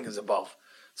corresponding to things above.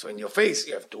 So in your face,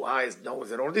 you have 2 eyes,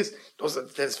 nose, and all this. Those are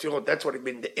the 10 sphirot, that's what it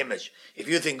means, the image. If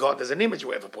you think God has an image,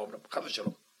 you have a problem. Chas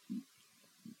v'shalom.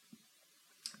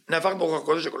 Nafach b'ruach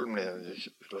HaKodesh, שכוללים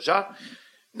שלושה.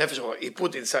 Nefesh ruach, he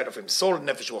put inside of him soul,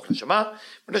 nefesh ruach neshama.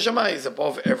 Neshama is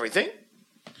above everything.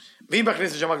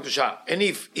 And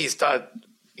if he start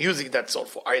using that soul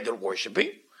for idol worshipping,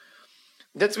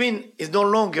 that means he's no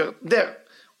longer there,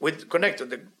 with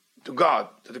connected to God,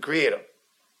 to the Creator.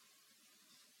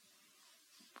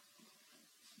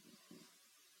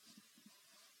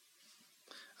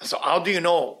 So how do you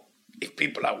know if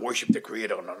people are worshiping the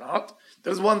Creator or not?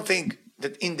 There's one thing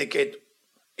that indicates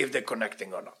if they're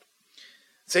connecting or not.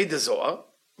 Say the Zohar,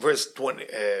 verse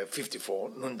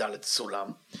 54, Nun Dalet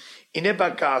Sulam, הנה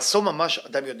בכעסו ממש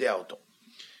אדם יודע אותו.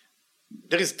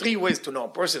 There is 3 ways to know a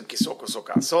person, כיסו כוסו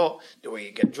כעסו, the way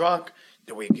you get drunk,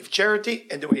 the way you give charity,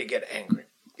 and the way you get angry.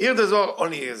 Here the Zohar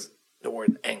only is the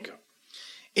word anger.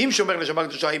 אם שומר נשמה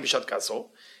קדושה היא בשעת כעסו,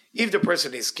 if the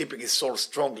person is keeping his soul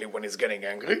strongly when he's getting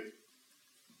angry,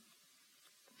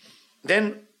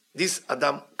 then This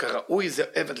אדם כראוי זה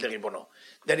עבד לריבונו.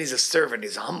 That is a servant,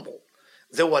 is humble.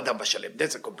 זהו אדם בשלם.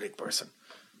 That's a complete person.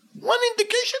 One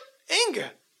indication, anger.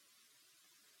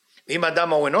 ואם האדם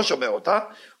הוא אינו שומר אותה,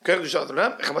 הוא קורא קדושת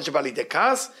עולם, מחמת שבא לידי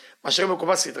כעס, מאשר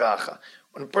מקומה סדרה אחת.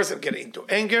 When a person gets into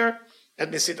anger, that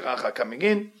means סדרה אחת coming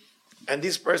in, and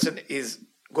this person is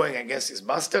going against his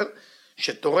master,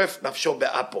 שטורף נפשו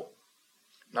באפו.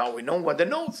 Now we know what the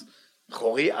nose,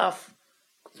 חורי אף.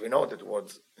 Because we know that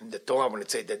words in the Torah, when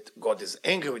it says that God is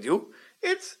angry with you,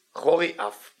 it's חורי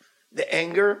אף, the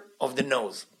anger of the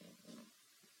nose.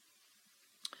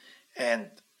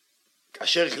 And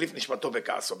כאשר החליף נשמתו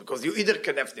בכעסו, because you either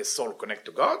can have the soul connect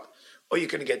to God, or you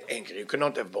can get angry. You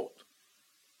cannot have both.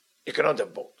 You cannot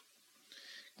have both.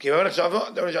 כי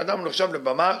אדם נחשב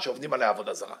לבמה שעובדים עליה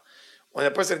עבודה זרה. When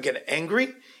a person gets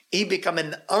angry, he becomes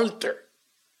an altar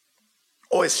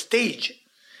or a stage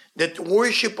that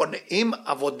worship on him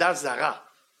avodah zara.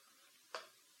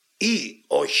 He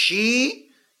or she,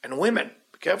 and women,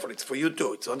 be careful, it's for you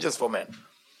too, it's not just for men.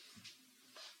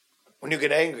 When you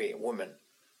get angry, women,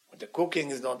 when the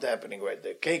cooking is not happening right,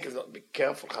 the cake is not, be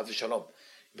careful, chas v'shalom.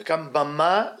 You become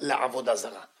bama la'avodah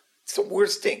zara. It's the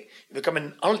worst thing. You become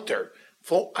an altar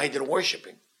for idol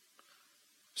worshipping.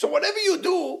 So whatever you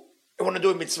do, you want to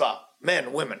do a mitzvah,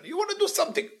 men, women, you want to do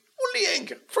something, only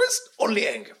anger. First, only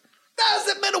anger.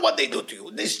 Doesn't matter what they do to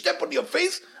you. They step on your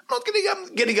face,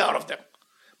 I'm getting out of them.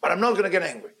 But I'm not going to get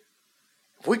angry.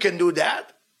 If we can do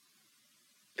that,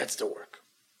 that's the work.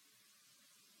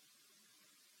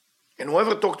 And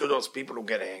whoever talks to those people who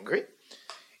get angry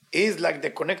is like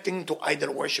they're connecting to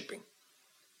idol worshipping.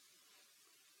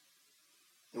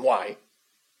 Why?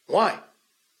 Why?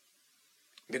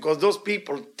 Because those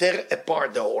people tear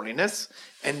apart the holiness,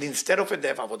 and instead of it, they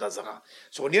have avodah zarah.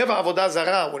 So when you have avodah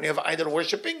zarah, when you have idol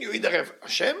worshipping, you either have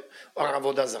Hashem or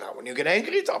avodah zarah. When you get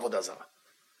angry, it's avodah zarah.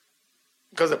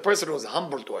 Because the person who is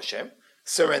humble to Hashem,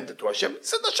 surrendered to Hashem,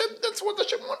 said, Hashem, that's what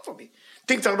Hashem wants for me.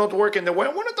 Things are not working the way I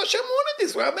wanted. Hashem wanted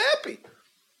this way. I'm happy.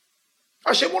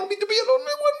 Hashem wanted me to be alone.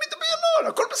 He wanted me to be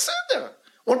alone. Akol beseder.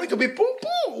 Want me to be poor.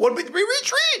 Want me to be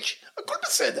rich. Akol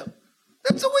beseder.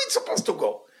 That's the way it's supposed to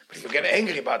go. But if you get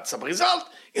angry about some result,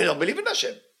 you don't believe in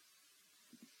Hashem.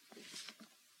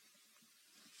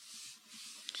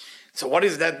 So what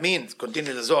does that mean?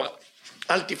 Continue the Zohar.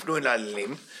 Al tifnu el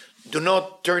ha'elelim. Do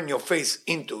not turn your face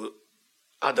into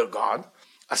other God.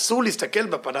 Asur listakel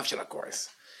b'panav shel hakores.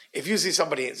 If you see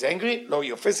somebody is angry, lower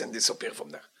your face and disappear from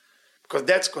there. Because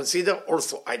that's considered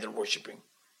also idol worshipping.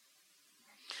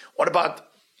 What about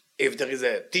if there is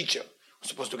a teacher who's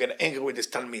supposed to get angry with his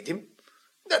talmidim?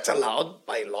 That's allowed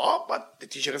by law, but the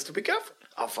teacher has to be careful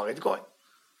how far it's going.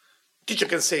 Teacher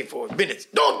can say for minutes,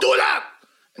 don't do that,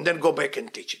 and then go back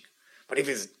and teaching. But if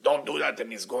he's don't do that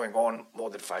and he's going on more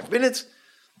than 5 minutes,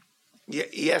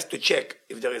 he has to check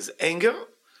if there is anger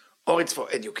or it's for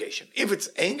education. If it's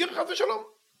anger, chas v'shalom,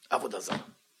 avodah zarah.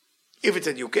 If it's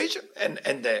education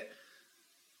and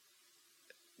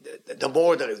the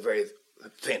border is very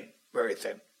thin, very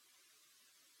thin.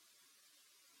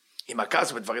 אם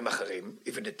הכעס בדברים אחרים,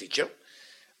 even the teacher,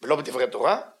 ולא בדברי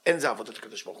תורה, אין זה עבודת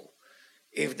הקדוש ברוך הוא.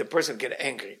 If the person get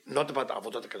angry, not about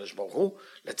עבודת הקדוש ברוך הוא,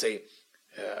 let's say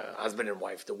husband and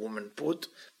wife, the woman put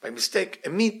by mistake a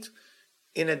meat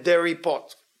in a dairy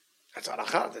pot. That's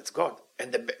halakha, that's God.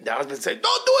 And the husband say,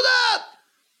 don't do that!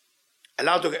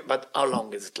 Allowed to get, but how long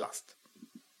does it last?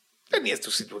 Then he has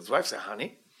to sit with his wife and say,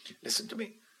 honey, listen to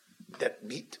me. That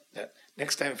meat,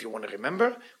 next time if you want to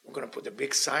remember, we're going to put a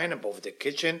big sign above the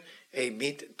kitchen, hey,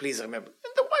 meat, please remember.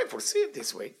 And the wife will see it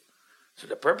this way. So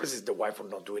the purpose is the wife will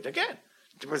not do it again.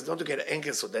 The purpose is not to get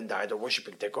angry, so then the idol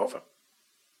worshipping take over.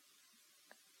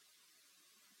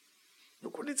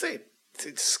 Look what it says.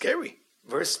 It's scary.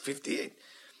 Verse 58.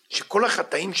 שכל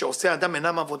החטאים שעושה האדם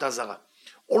אינם עבודה זרה.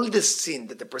 All the sin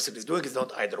that the person is doing is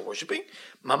not idol worshipping,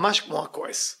 ממש כמו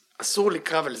הכועס. אסור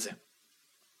לקרב על זה.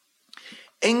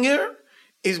 Anger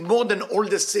is more than all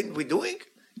the sin we're doing,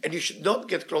 and you should not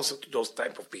get closer to those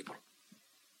type of people.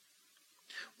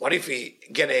 What if he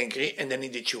get angry and then he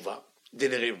did tshuva,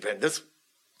 did he repent this?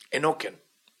 אינו כן.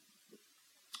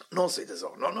 No, say the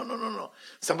Zohar. No.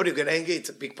 Somebody who get angry, it's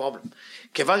a big problem.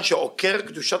 כיוון שעוקר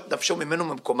קדושת נפשו ממנו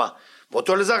ממקומה,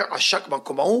 ואותו לזר עשק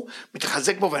במקומה הוא,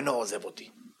 מתחזק בו ואינו עוזב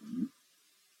אותי.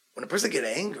 When a person get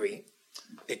angry,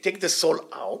 they take the soul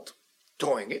out,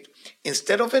 throwing it.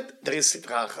 Instead of it, there is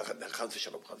סדרה אחת, חס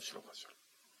ושלום.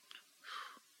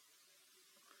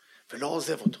 ולא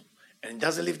עוזב אותו. And it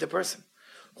doesn't leave the person.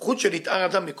 חוץ שנתאר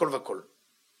אדם מכל וכל.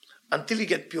 Until he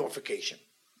get purification.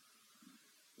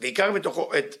 ועיקר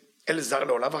בתוכו את אל זר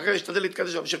לעולם, ואחרי ישתדל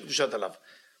להתקדש במשך קדושת עליו.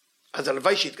 אז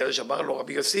הלוואי שיתקדש, אמר לו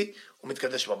רבי יוסי, הוא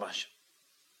מתקדש ממש.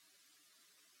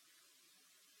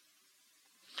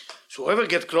 So whoever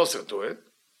gets closer to it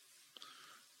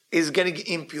is getting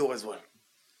impure as well.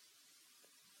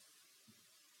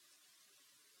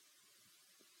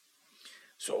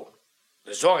 So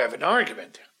the Zohar have an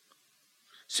argument here.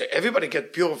 So everybody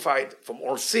get purified from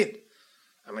all sin.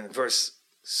 I mean, verse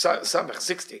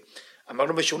 60.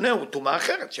 אמרנו משונה הוא טומאה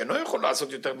אחרת, שאינו יכול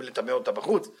לעשות יותר מלטמא אותה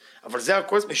בחוץ, אבל זה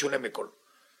הכוס משונה מכל.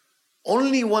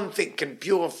 Only one thing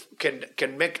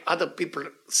can make other people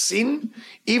sin,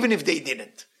 even if they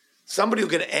didn't. Somebody who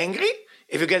get angry,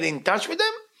 if you get in touch with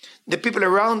them, the people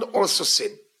around also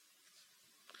sin.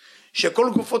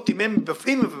 שכל גופו טימא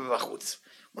מבפנים ובחוץ.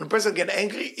 When a person get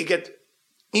angry, he get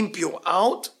impure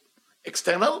out,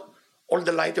 external, all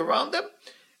the light around them,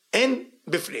 and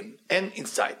בפנים, and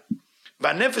inside.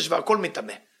 והנפש והכל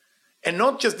מטמא. And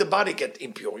not just the body get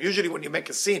impure. Usually when you make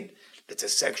a sin, that's a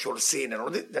sexual sin and all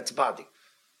that, that's body.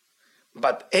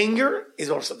 But anger is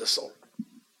also the soul.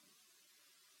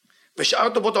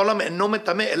 ושאר טובות העולם אינו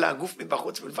מטמא אלא הגוף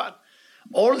מבחוץ בלבד.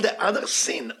 All the other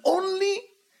sin only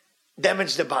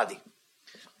damage the body.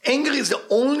 Anger is the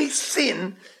only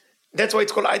sin, that's why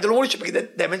it's called idol worship, because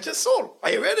that damages the soul.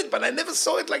 I read it, but I never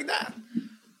saw it like that.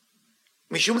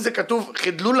 משום זה כתוב,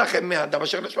 חדלו לכם מהאדם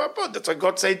אשר נשמע פה. That's why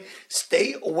God said,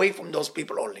 stay away from those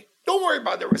people only. Don't worry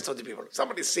about the rest of the people.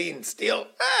 Somebody sin, steal,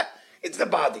 it's the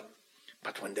body.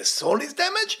 But when the soul is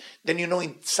damaged, then you know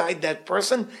inside that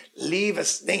person live a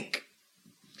snake.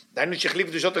 דהיינו שהחליף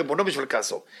קדושות ריבונו בשביל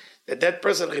כעסו. That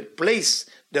person replace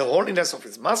the holiness of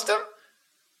his master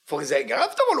for his anger.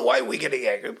 After all, why are we getting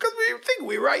angry? Because we think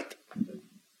we're right.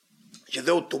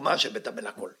 שזהו טומאה שמטמא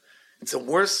לכל. It's a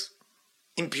worse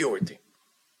impurity.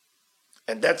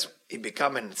 And that's, it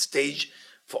become a stage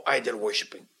for idol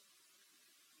worshipping.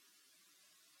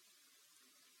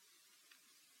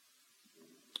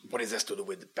 What is this to do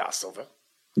with the Passover?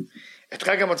 את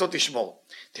חג המצות תשמור.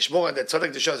 תשמור את צורת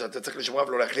הקדושה הזאת, אתה צריך לשמורה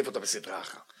ולא להחליף אותה בסדרה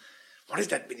אחת. What does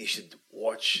that mean you should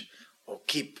watch or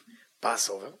keep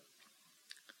Passover?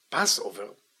 Passover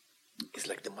is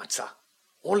like the matzah.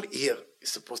 All year is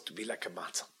supposed to be like a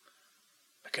matzah.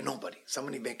 Like a nobody.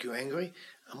 Somebody make you angry,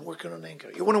 I'm working on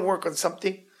anger. You want to work on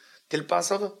something till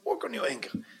Passover? Work on your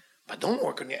anger. But don't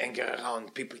work on your anger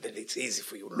around people that it's easy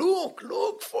for you.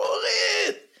 Look for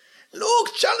it.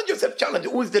 Look, challenge yourself, challenge.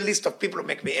 Who is the list of people who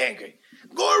make me angry?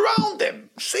 Go around them.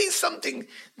 Say something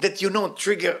that you know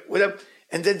trigger with them,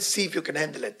 and then see if you can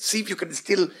handle it. See if you can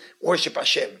still worship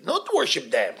Hashem. Not worship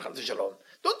them.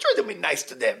 Don't try to be nice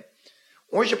to them.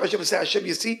 Worship Hashem and say, Hashem,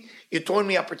 you see, you told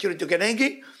me opportunity to get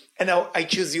angry, and now I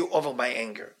choose you over my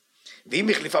anger. ואם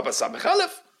החליפה בשר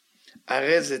בחלף,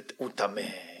 הרזת הוא טמא.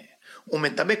 הוא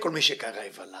מטמא כל מי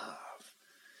שקרב עליו.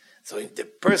 So if the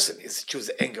person is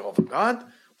choose anger over God,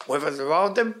 whoever's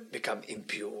around them become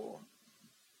impure.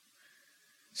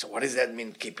 So what does that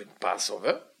mean, keeping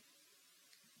Passover?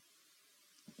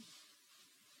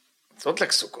 It's not like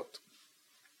Sukkot.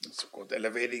 Sukkot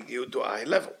elevating you to a high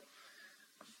level.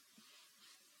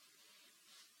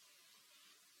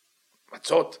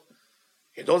 Matzot,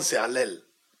 you don't say Hallel,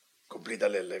 complete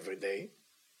Hallel every day,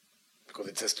 because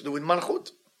it has to do with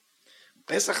Malchut.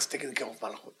 Pesach is taking care of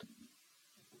Malchut.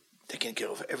 Taking care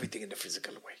of everything in the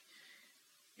physical way.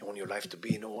 You want your life to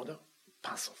be in order?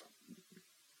 Passover.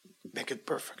 Make it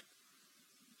perfect.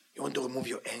 You want to remove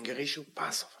your anger issue?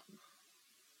 Passover.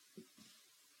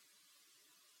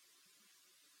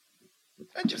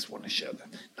 I just want to share that.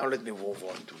 Now let me move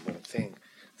on to one thing.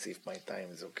 See if my time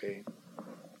is okay.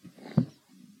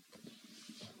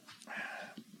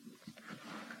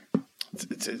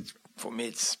 For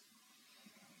me,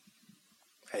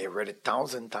 I read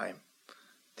 1,000 times.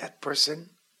 That person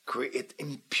create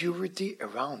impurity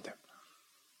around them.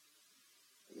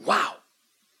 Wow!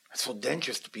 It's so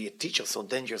dangerous to be a teacher, so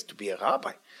dangerous to be a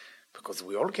rabbi, because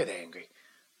we all get angry.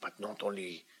 But not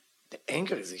only the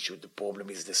anger is the issue, the problem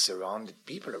is the surrounded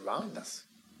people around us.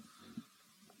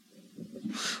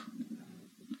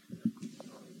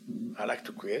 I like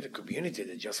to create a community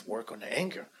that just work on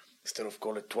anger. Instead of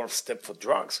call it 12-step for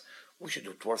drugs, we should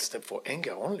do 12-step for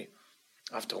anger only.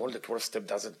 After all, the 12-step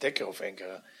doesn't take care of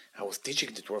anger. I was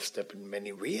teaching the 12-step in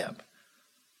many rehab.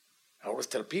 I always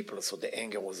tell people, so the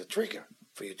anger was a trigger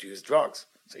for you to use drugs.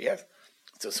 So yes,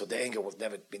 so the anger was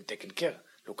never been taken care.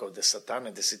 Look at the Satan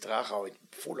and the Sitra, how it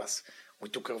fooled us. We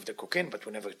took care of the cocaine, but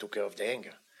we never took care of the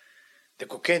anger. The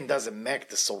cocaine doesn't make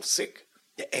the soul sick.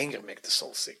 The anger makes the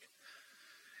soul sick.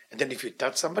 And then if you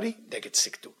touch somebody, they get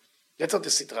sick too. That's how the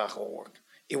Sitra works.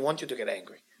 He wants you to get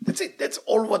angry. That's it. That's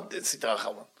all what the Sitra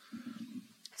wants.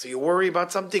 So you worry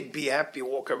about something, be happy,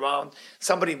 walk around.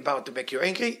 Somebody about to make you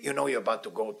angry, you know you're about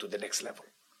to go to the next level.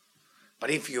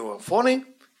 But if you are falling,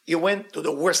 you went to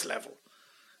the worst level.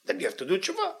 Then you have to do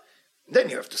tshuva. Then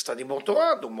you have to study more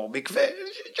Torah, do more mikveh.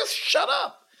 Just shut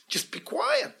up. Just be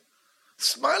quiet.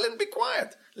 Smile and be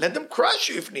quiet. Let them crush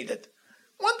you if needed.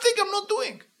 One thing I'm not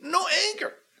doing, no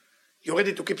anger. You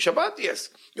ready to keep Shabbat? Yes.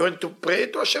 You ready to pray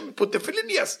to Hashem? Put the tefillin?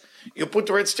 Yes. You put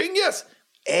the red string? Yes.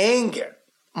 Anger.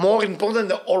 More important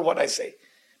than all what I say.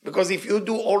 Because if you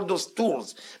do all those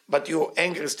tools, but your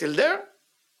anger is still there,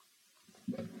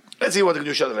 let's see what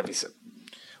Kedushat Levi said.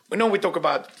 We know we talk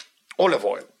about olive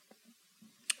oil.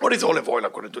 What is olive oil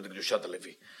according to the Kedushat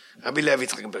Levi? Rabbi Levi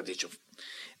Yitzchak Berdichov.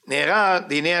 נהרה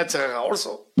דיני הצררה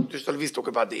also. Kedushat Levi talk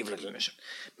about the evil inclination.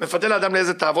 מפתה לאדם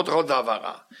לאיזה תאוות רעות ואהבה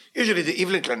רעה. Usually the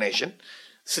evil inclination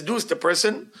seduce the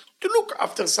person to look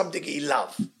after something he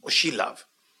love or she love.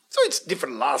 So it's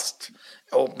different lust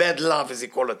or bad love as he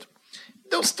call it.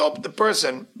 They'll stop the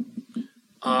person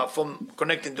from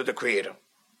connecting to the Creator.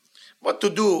 What to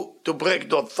do to break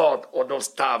those thought or those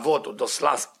ta'avot or those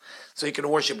lust so you can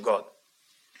worship God?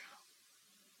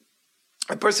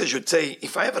 A person should say,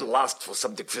 if I have a lust for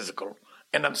something physical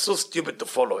and I'm so stupid to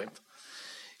follow it,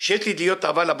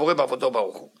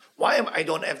 why am I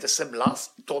don't have the same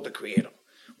lust toward the Creator?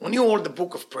 When you hold the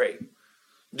book of prayer,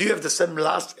 do you have the same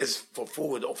lust as for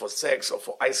food or for sex or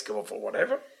for ice cream or for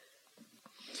whatever?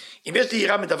 Am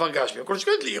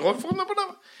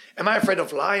I afraid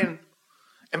of lion?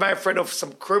 Am I afraid of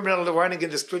some criminal running in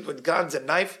the street with guns and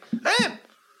knife? I am.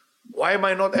 Why am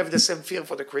I not have the same fear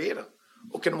for the Creator?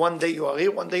 Who can one day you are here,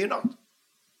 one day you're not.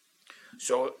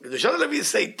 So the Kedushat Levi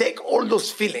say, take all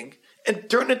those feelings and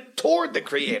turn it toward the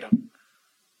Creator.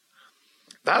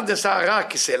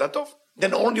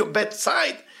 Then on your bad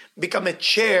side become a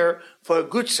chair for a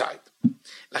good side.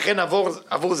 לכן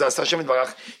עבור זה עשה השם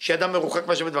יתברך, שאדם מרוחק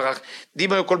מהשם יתברך,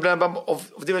 דימה היו כל בני אדם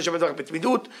עובדים לשם יתברך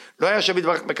בתמידות, לא היה השם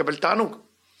יתברך מקבל תענוג.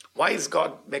 Why is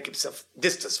God make himself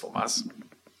distance from us?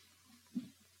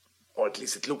 Or at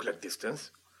least it look like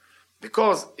distance.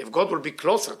 Because if God will be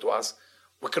closer to us,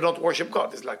 we cannot worship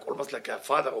God. It's like almost like a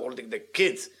father holding the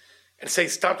kids and say,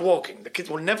 start walking. The kids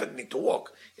will never need to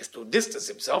walk. He has to distance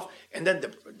himself, and then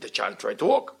the child try to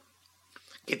walk.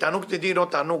 כי תענוג תדעי לא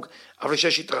תענוג, אבל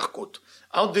שיש התרחקות.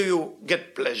 How do you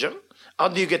get pleasure? How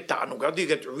do you get תענוג? How do you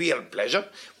get real pleasure?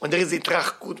 When there is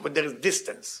התרחקות, when there is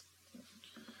distance.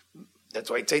 That's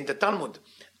why it's in the Talmud.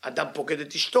 אדם פוקד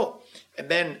את אשתו. A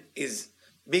man is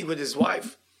being with his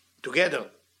wife together.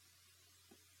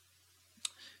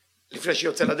 לפני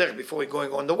שיוצא לדרך, before he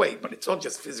going on the way. But it's not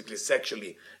just physically,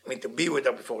 sexually. I mean, to be with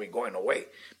her before he going away.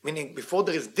 Meaning, before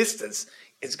there is distance,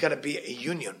 it's going to be a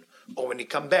union. Or when he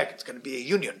come back, it's going to be a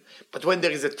union. But when there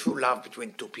is a true love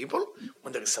between two people,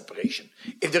 when there is separation.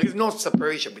 If there is no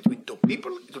separation between two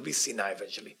people, it will be sinai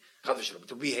eventually. It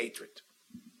will be hatred.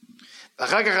 So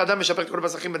by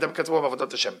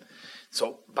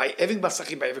having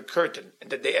masachim, by having a curtain, and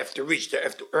that they have to reach, they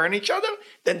have to earn each other,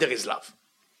 then there is love.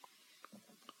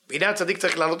 A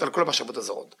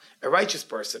righteous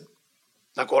person,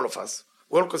 like all of us,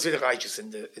 we all consider righteous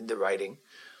in the writing,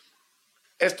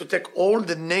 has to take all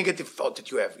the negative thought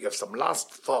that you have. You have some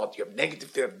last thought, you have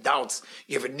negative, you have doubts,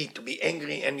 you have a need to be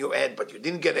angry in your head, but you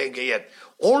didn't get angry yet.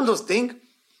 All those things,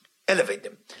 elevate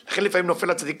them.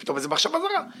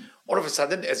 All of a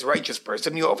sudden, as a righteous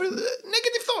person, you have a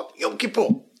negative thought. Yom Kippur,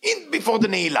 before the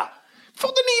Ne'ilah.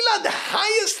 Before the Ne'ilah, the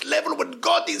highest level when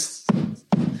God is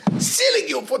sealing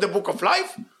you for the book of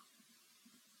life, you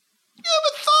have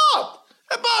a thought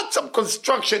about some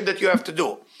construction that you have to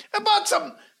do, about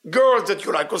some girls that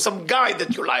you like, or some guy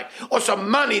that you like, or some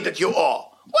money that you owe.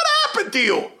 What happened to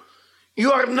you?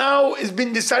 You are now, it's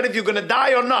been decided you're going to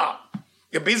die or not.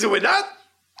 You're busy with that?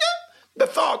 Yeah. The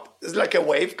thought is like a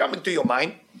wave coming to your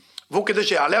mind. What is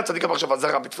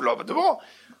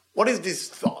this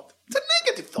thought? It's a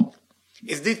negative thought.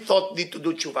 Is this thought need to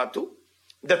do tshuva too?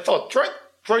 The thought, try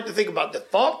to think about the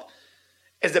thought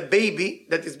as a baby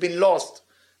that has been lost,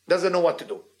 doesn't know what to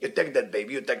do. You take that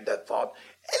baby, you take that thought,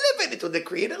 elevate it to the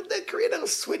Creator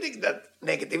is switching that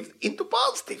negative into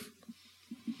positive.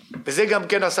 וזה גם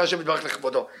כן עשה השם יתברך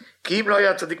לכבודו. כי אם לא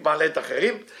היה צדיק מעלה את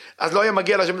האחרים, אז לא היה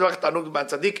מגיע להשם יתברך תענוג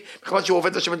מהצדיק, מכיוון שהוא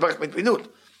עובד להשם יתברך מתמידות.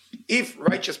 If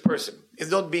righteous person is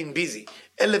not being busy,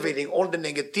 elevating all the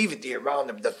negativity around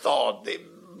him, the thought, the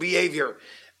behavior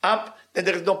up, then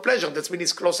there is no pleasure. That means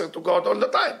he's closer to God all the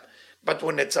time. But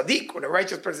when a tzaddik, when a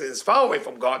righteous person is far away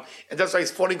from God, and that's why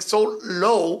he's falling so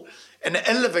low, and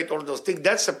elevate all those things,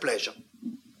 that's a pleasure.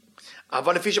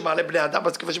 אבל לפי שמעלה בני אדם,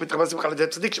 אז כפי שמתרבה שמחה על ידי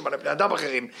צדיק שמעלה בני אדם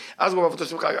אחרים, אז גם עבודתו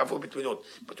שמחה עבור בתמידות.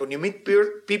 But when you meet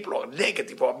people who are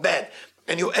negative or bad,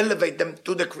 and you elevate them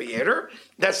to the Creator,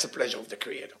 that's the pleasure of the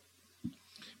Creator.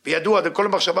 וידוע, כל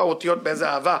מחשבה אותיות מאיזה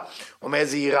אהבה או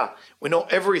מאיזה יראה. We know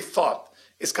every thought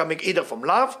is coming either from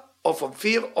love, or from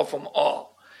fear, or from awe.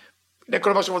 לפני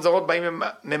כל המחשבות זרות באים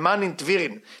ממאנין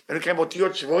טבירין, ונקראים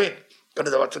אותיות שבורים.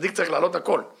 כזה דבר, צדיק צריך להעלות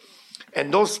הכל.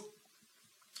 And those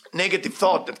negative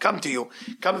thoughts that come to you,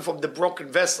 coming from the broken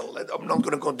vessel, I'm not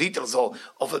going to go into details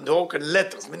of the broken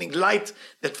letters, meaning light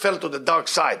that fell to the dark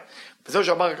side. וזהו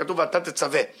שאמר הכתוב, ואתה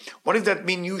תצווה. What does that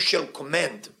mean? You shall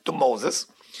command to Moses,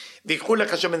 ויקחו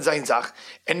לך שמן זין זך,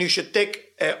 and you should take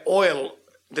oil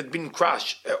that been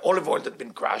crushed, olive oil that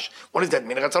been crushed. What does that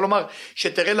mean? רצה לומר,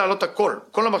 שתראה לעלות הכל.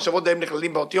 כל המחשבות דהם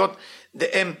נכללים באותיות,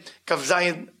 דהם כ"ז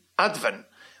אדוון.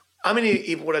 How many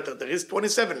Hebrew letters there is?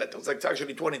 27 letters. It's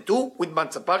actually 22. With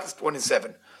Manzapak, it's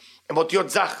 27. And אותיות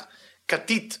זך,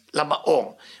 כתית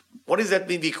למאור. What does that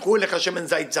mean? ויקחו אליך שמן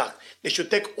זית זך. They should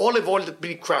take olive oil that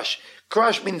been crushed.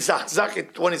 Crush means זך. זך is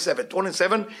 27.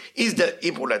 27 is the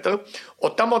Hebrew letter.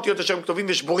 אותם אותיות אשר כתובים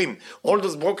ושבורים. All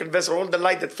those broken vessels, all the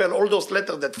light that fell, all those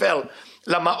letters that fell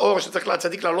למאור שצריך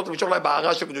לצדיק לעלות ולמשוך להם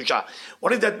בהערה של קדושה. What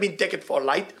does that mean? Take it for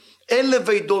light.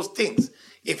 Elevate those things.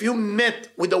 If you met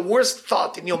with the worst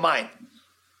thought in your mind,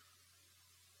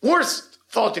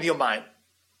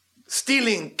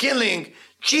 stealing, killing,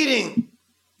 cheating.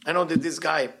 I know that this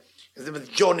guy, his name is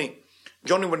Johnny.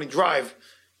 Johnny, when he drive,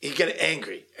 he get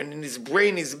angry. And in his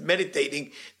brain, he's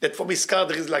meditating that from his car,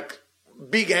 there is like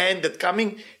big hand that coming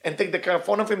and take the car in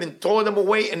front of him and throw them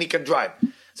away and he can drive.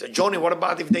 So Johnny, what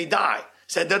about if they die?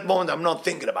 So at that moment, I'm not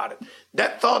thinking about it.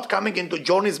 That thought coming into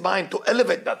Johnny's mind to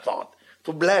elevate that thought,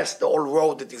 to bless the whole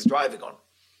road that he's driving on.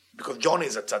 Because Johnny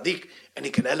is a tzaddik and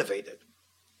he can elevate it.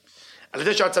 על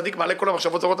ידי שהצדיק מעלה כל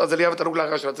המחשבות זרות, אז אליה ותענוג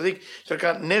להרע של הצדיק,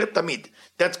 שנקרא נר תמיד.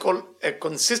 That's called a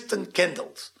consistent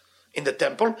candles in the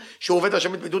temple, שהוא עובד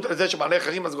השם מתמידות על זה שמעלה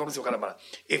אחרים, אז גורם לשמחה למעלה.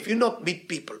 If you not meet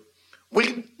people with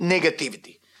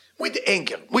negativity, with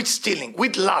anger, with stealing,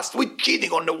 with lust, with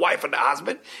cheating on the wife and the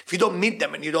husband, if you don't meet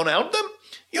them and you don't help them,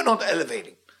 you're not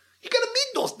elevating. You gotta meet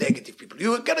those negative people.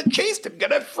 You gotta chase them. You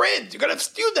gotta have friends. You gotta have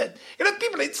students. You gotta have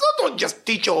people. It's not just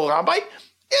teacher or rabbi.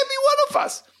 Every one of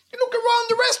us. You look around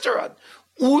the restaurant.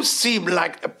 Who seem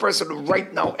like a person who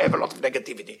right now have a lot of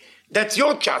negativity? That's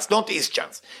your chance, not his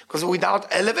chance. Because without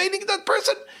elevating that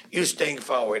person, you're staying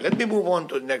far away. Let me move on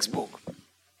to the next book.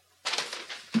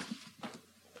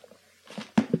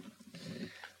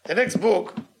 The next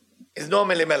book is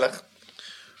Noam Elimelech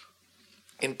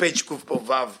in page Kuf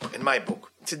Vav in my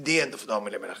book. It's at the end of Noam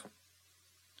Elimelech.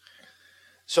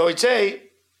 So it's a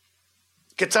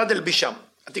Ketzad El Bisham.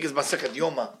 I think it's Masechet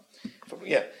Yoma.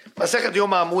 Yeah, Masechet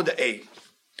Yoma Amud A.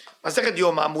 Masechet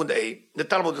Yoma Amud A. The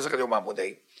Talmud Masechet Yoma Amud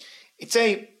A. It's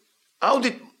a, how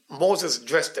did Moses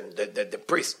dress them, the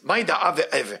priest? Why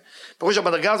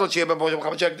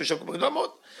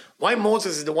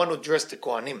Moses is the one who dressed the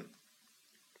Kohanim?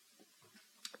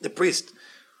 The priest.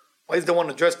 Why is the one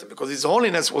who dressed him? Because his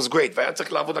holiness was great. And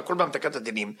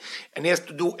he has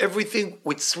to do everything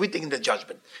with sweetening the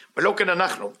judgment.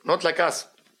 Not like us.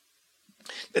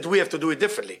 That we have to do it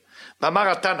differently. How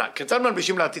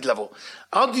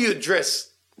do you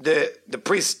dress the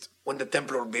priest when the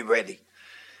temple will be ready?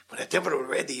 When the temple will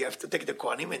be ready, you have to take the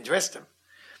Kohanim and dress them.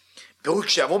 When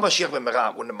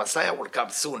the Messiah will come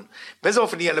soon,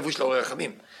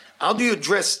 how do you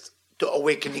dress to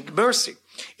awakening mercy?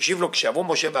 השיב לו כשיבוא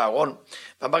משה ואהרון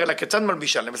ואמר אלה כיצד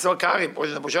מלבישה למסור כערים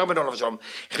משה רבנו עליו השלום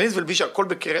הכניס ולבישה הכל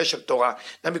בקריאה של תורה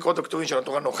גם בקריאות הכתובים של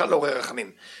התורה נוכל לעורר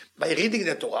רחמים. By reading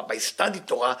the Torah, by studying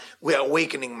Torah, we are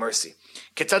awakening mercy.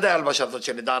 כיצד היה הלבשה הזאת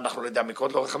שנדע אנחנו נדע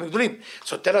מקריאות לעורר רחמים גדולים?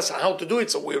 So tell us how to do it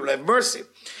so we will have mercy.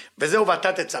 וזהו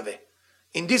ואתה תצווה.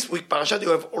 In this week פרשת you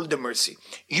have all the mercy.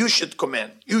 You should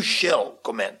command. You shall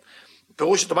command.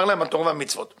 פירוש שתאמר להם התורה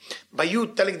והמצוות. By you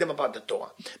telling them about the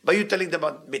Torah, by you telling them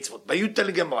about מצוות, by you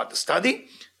telling them about the study,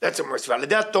 that's a mercy. ועל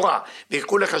ידי התורה,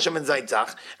 ויקחו לך שמן זית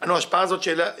זך, אנו ההשפעה הזאת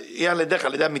שיהיה על ידיך,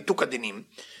 על ידי מיתוק הדינים,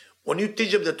 when you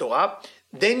teach them the Torah,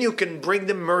 then you can bring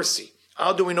them mercy.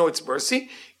 How do we know it's mercy?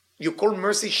 You call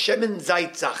mercy שמן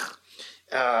זית זך.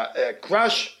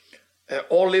 Crush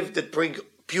olive that bring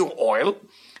pure oil,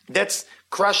 that's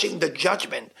crushing the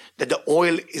judgment that the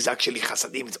oil is actually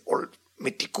חסדים, it's all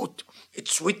מתיקות.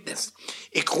 It's sweetness.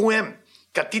 יקחוהם,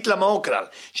 כתית למאור כלל,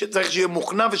 שצריך שיהיה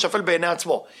מוכנע ושפל בעיני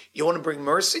עצמו. You want to bring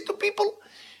mercy to people?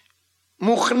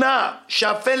 מוכנע,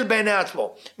 שפל בעיני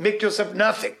עצמו. Make yourself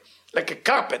nothing. Like a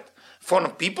carpet in front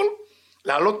of people.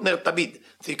 לעלות נר תמיד.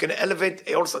 So you can elevate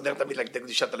also נר תמיד, like the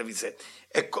קדושת הלוי said.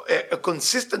 A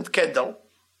consistent candle,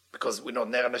 because we know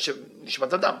נר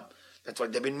נשמת אדם. That's why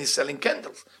they've been mis-selling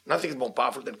candles. Nothing is more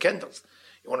powerful than candles.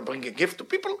 You want to bring a gift to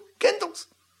people? Candles.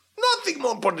 Nothing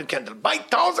more important than candle. Buy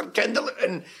 1,000 candles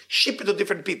and ship it to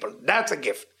different people. That's a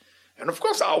gift. And of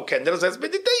course, our candles has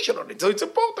meditation on it, so it's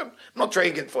important. I'm not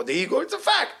trying it for the ego, it's a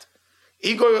fact.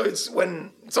 Ego is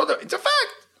when, so it's a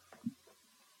fact.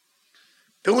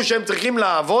 פירוש שהם צריכים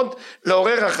לעבוד,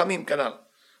 לעורר רחמים, כנ"ל.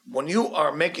 When you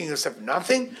are making yourself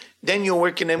nothing, then you're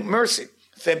working in mercy.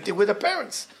 Same thing with the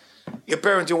parents. Your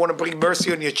parents, you want to bring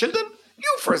mercy on your children?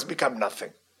 You first become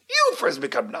nothing. You first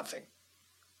become nothing.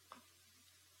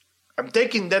 I'm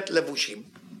taking that levushim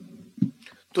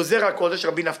to Zera Kodesh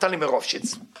Rabbi Naftali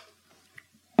Merovshitz,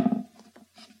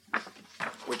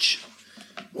 which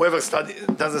whoever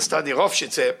doesn't study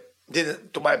Rovshitz,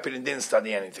 to my opinion, didn't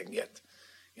study anything yet.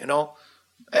 You know,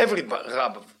 every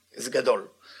rabbi is gadol.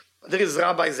 There is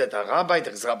rabbis that are rabbi,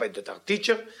 there is rabbis that are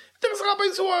teacher, there is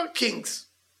rabbis who are kings.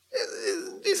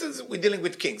 We're dealing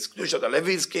with kings. Kedushat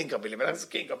Levi is king, Rabbi Lemelech is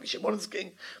king, Rabbi Shimon is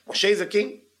king, Moshe is a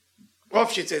king,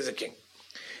 Rovshitz is a king.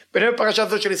 בנהל פרשה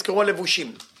זו שנזכרו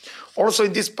הלבושים. Also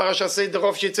in this parasha say the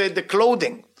Rovshitz say the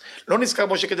clothing. לא נזכר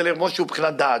משה כדי לרמוז שהוא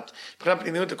בחינת דעת, בחינת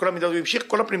פנימיות לכל המידות, הוא המשיך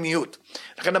כל הפנימיות.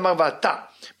 לכן אמר ואתה,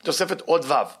 בתוספת עוד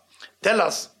ו'. Tell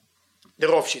us, the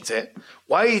Rovshitz,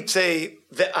 why it say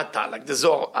ואתה, like the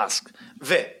Zohar asked,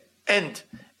 and,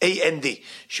 A-N-D,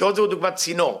 שעוד זהו דוגמת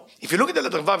צינור. If you look at the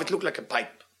letter ו' it look like a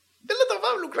pipe. The letter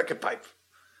ו' look like a pipe.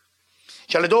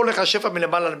 שעל ידו הולך השפע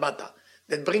מלמעלה למטה.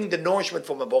 That bring the nourishment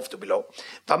from above to below.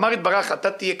 ואמר יתברך,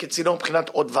 אתה תהיה כצינור מבחינת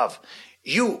עוד ו'.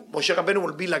 You, משה רבנו,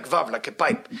 will be like ו', like a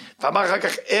pipe. ואמר אחר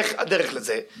כך, איך הדרך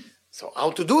לזה? So,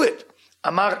 how to do it?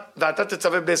 אמר, ואתה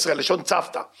תצווה בישראל, לשון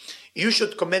צוותא. You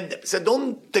should command them. So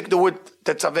don't take the word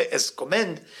תצווה as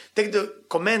command, take the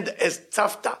command as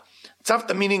צוותא.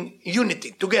 צוותא meaning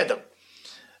unity, together.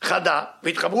 חדה,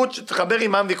 והתחברות שתחבר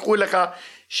עמם ויקחו אליך,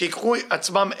 שיקחו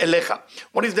עצמם אליך.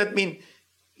 What does that mean?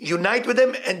 Unite with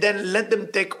them and then let them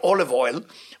take olive oil,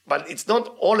 but it's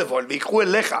not olive oil, ויקחו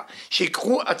אליך,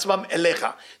 שיקחו עצמם אליך,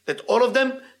 that all of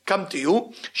them come to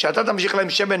you, שאתה תמשיך להם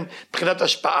שמן מבחינת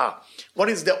השפעה. What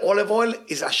is the olive oil?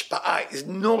 is השפעה, is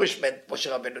nourishment,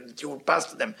 משה רבנו, that you pass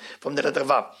to them from the letter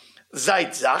ו'.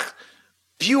 זית זך,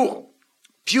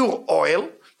 pure oil,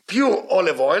 pure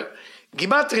olive oil,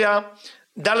 גימטריה,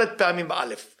 ד' פעמים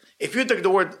באלף. If you take the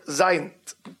word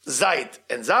זית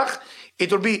and זך,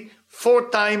 it will be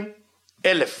 4 times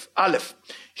אלף,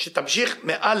 שתמשיך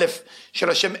מאלף של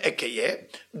השם אקיה,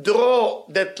 draw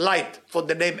that light for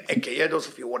the name אקיה, those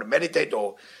of you who want to meditate,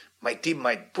 or my team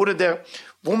might put it there,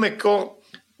 והוא מקור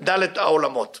ד'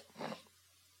 העולמות.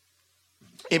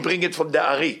 He bring it from the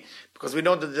Ari, because we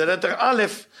know that the letter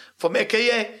aleph from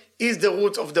אקיה is the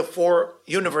root of the 4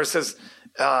 universes,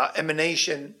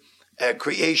 emanation,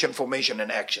 creation, formation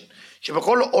and action.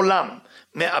 שבכל עולם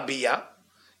מאביה,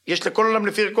 יש לכל עולם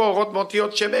לפי ערכו אורות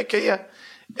מאותיות שם אקיה.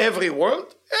 Every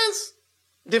world has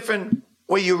different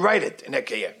way you write it in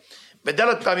אקיה.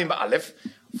 בדלת פעמים באלף,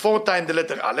 4 times the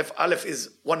letter א', א' is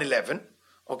 111,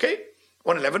 okay?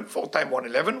 111, 4 times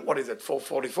 111, what is it,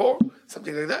 444?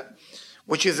 Something like that.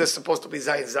 Which is supposed to be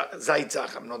זית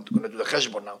זך, I'm not going to do the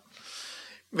חשבון now.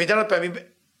 בדלת פעמים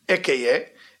אקיה,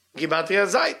 גימטריה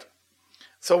זית.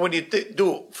 So when you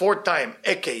do 4 times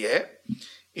אקיה,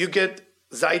 you get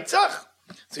זית זך.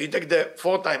 So you take the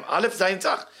 4 times aleph, zayin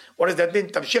zach. What does that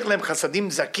mean? תמשיך להם חסדים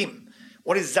זכים.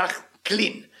 What is zach?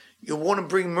 Clean. You want to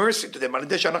bring mercy to them. על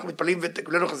ידי שאנחנו מתפללים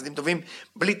ותקבלנו חסדים טובים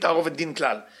בלי תערובת דין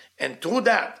כלל. And through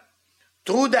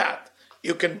that,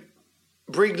 you can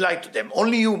bring light to them.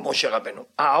 Only you, משה רבנו.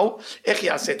 איך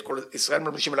יעשה את כל ישראל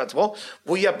מלבושים על עצמו?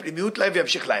 והוא יהיה הפנימיות להם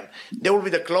וימשיך להם. They will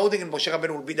be the clothing and משה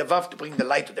רבנו will be the vav to bring the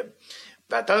light to them.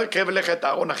 ואתה קרב אליך את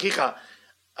אהרון אחיך,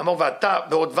 אמר ואתה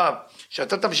בעוד ו'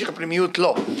 שאתה תמשיך הפנימיות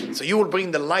לא. So you will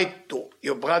bring the light to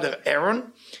your brother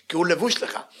Aaron, כי הוא לבוש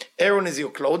לך. Aaron is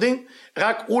your clothing,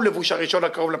 רק הוא לבוש הראשון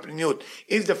הקרוב לפנימיות.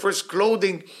 Is the first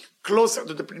clothing closer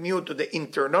to the פנימיות, to the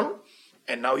internal,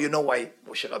 and now you know why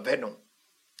משה רבנו,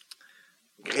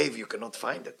 grave you cannot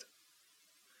find it.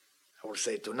 I will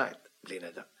say it tonight, בלי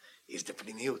נדר. is the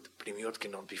פנימיות. פנימיות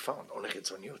cannot be found, only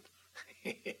חיצוניות.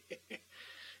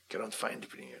 cannot find the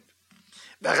פנימיות.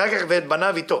 ואחר כך ואת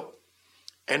בניו איתו,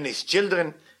 and his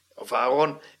children of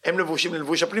אהרון, הם לבושים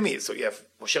ללבוש הפנימי. So you have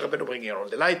משה רבנו bringing Aaron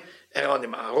the light, Aaron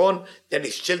עם אהרון, then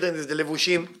his children is the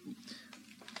לבושים,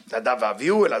 נדב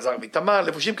ואביהו, אלעזר ואיתמר,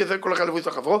 לבושים כזה כל אחד לבוש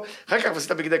לחברו, אחר כך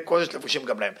ועשית בגדי קודש לבושים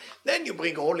גם להם. Then you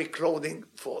bring holy clothing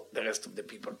for the rest of the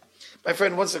people. My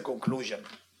friend, what's the conclusion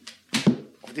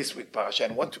of this week parasha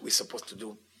and what we're supposed to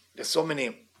do? There's so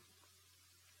many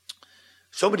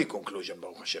conclusions,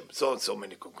 Baruch Hashem, so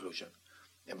many conclusions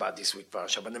about this week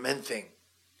parasha, but the main thing,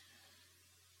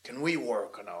 can we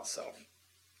work on ourselves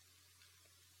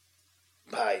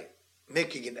by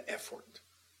making an effort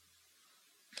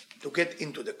to get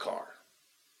into the car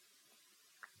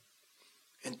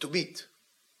and to meet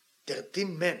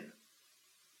 13 men,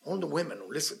 all the women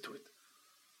who listen to it,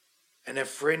 and a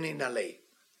friend in LA,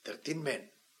 13 men,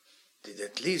 that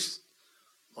at least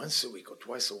once a week or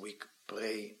twice a week,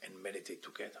 pray and meditate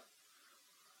together.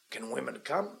 Can women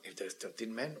come? If there's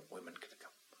 13 men, women can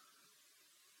come.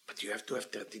 But you have to have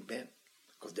 13 men.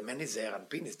 Because the man is the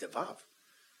Anpin, is the Vav.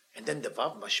 And then the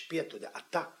Vav mashpia to the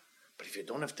Ata. But if you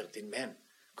don't have 13 men,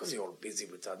 because you're all busy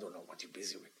with, I don't know what you're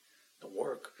busy with, the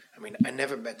work. I mean, I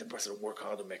never met a person who work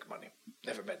hard to make money.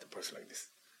 Never met a person like this.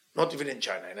 Not even in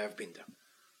China, and I've been there.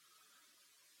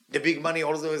 The big money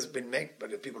also has been made by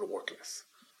the people who work less.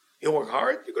 You work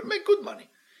hard, you're going to make good money.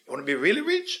 You want to be really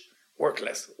rich? Work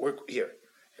less. Work here.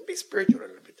 And be spiritual a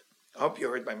little bit. I hope you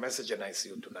heard my message, and I see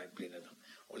you tonight, Bli Neder.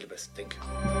 All the best. Thank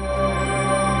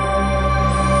you.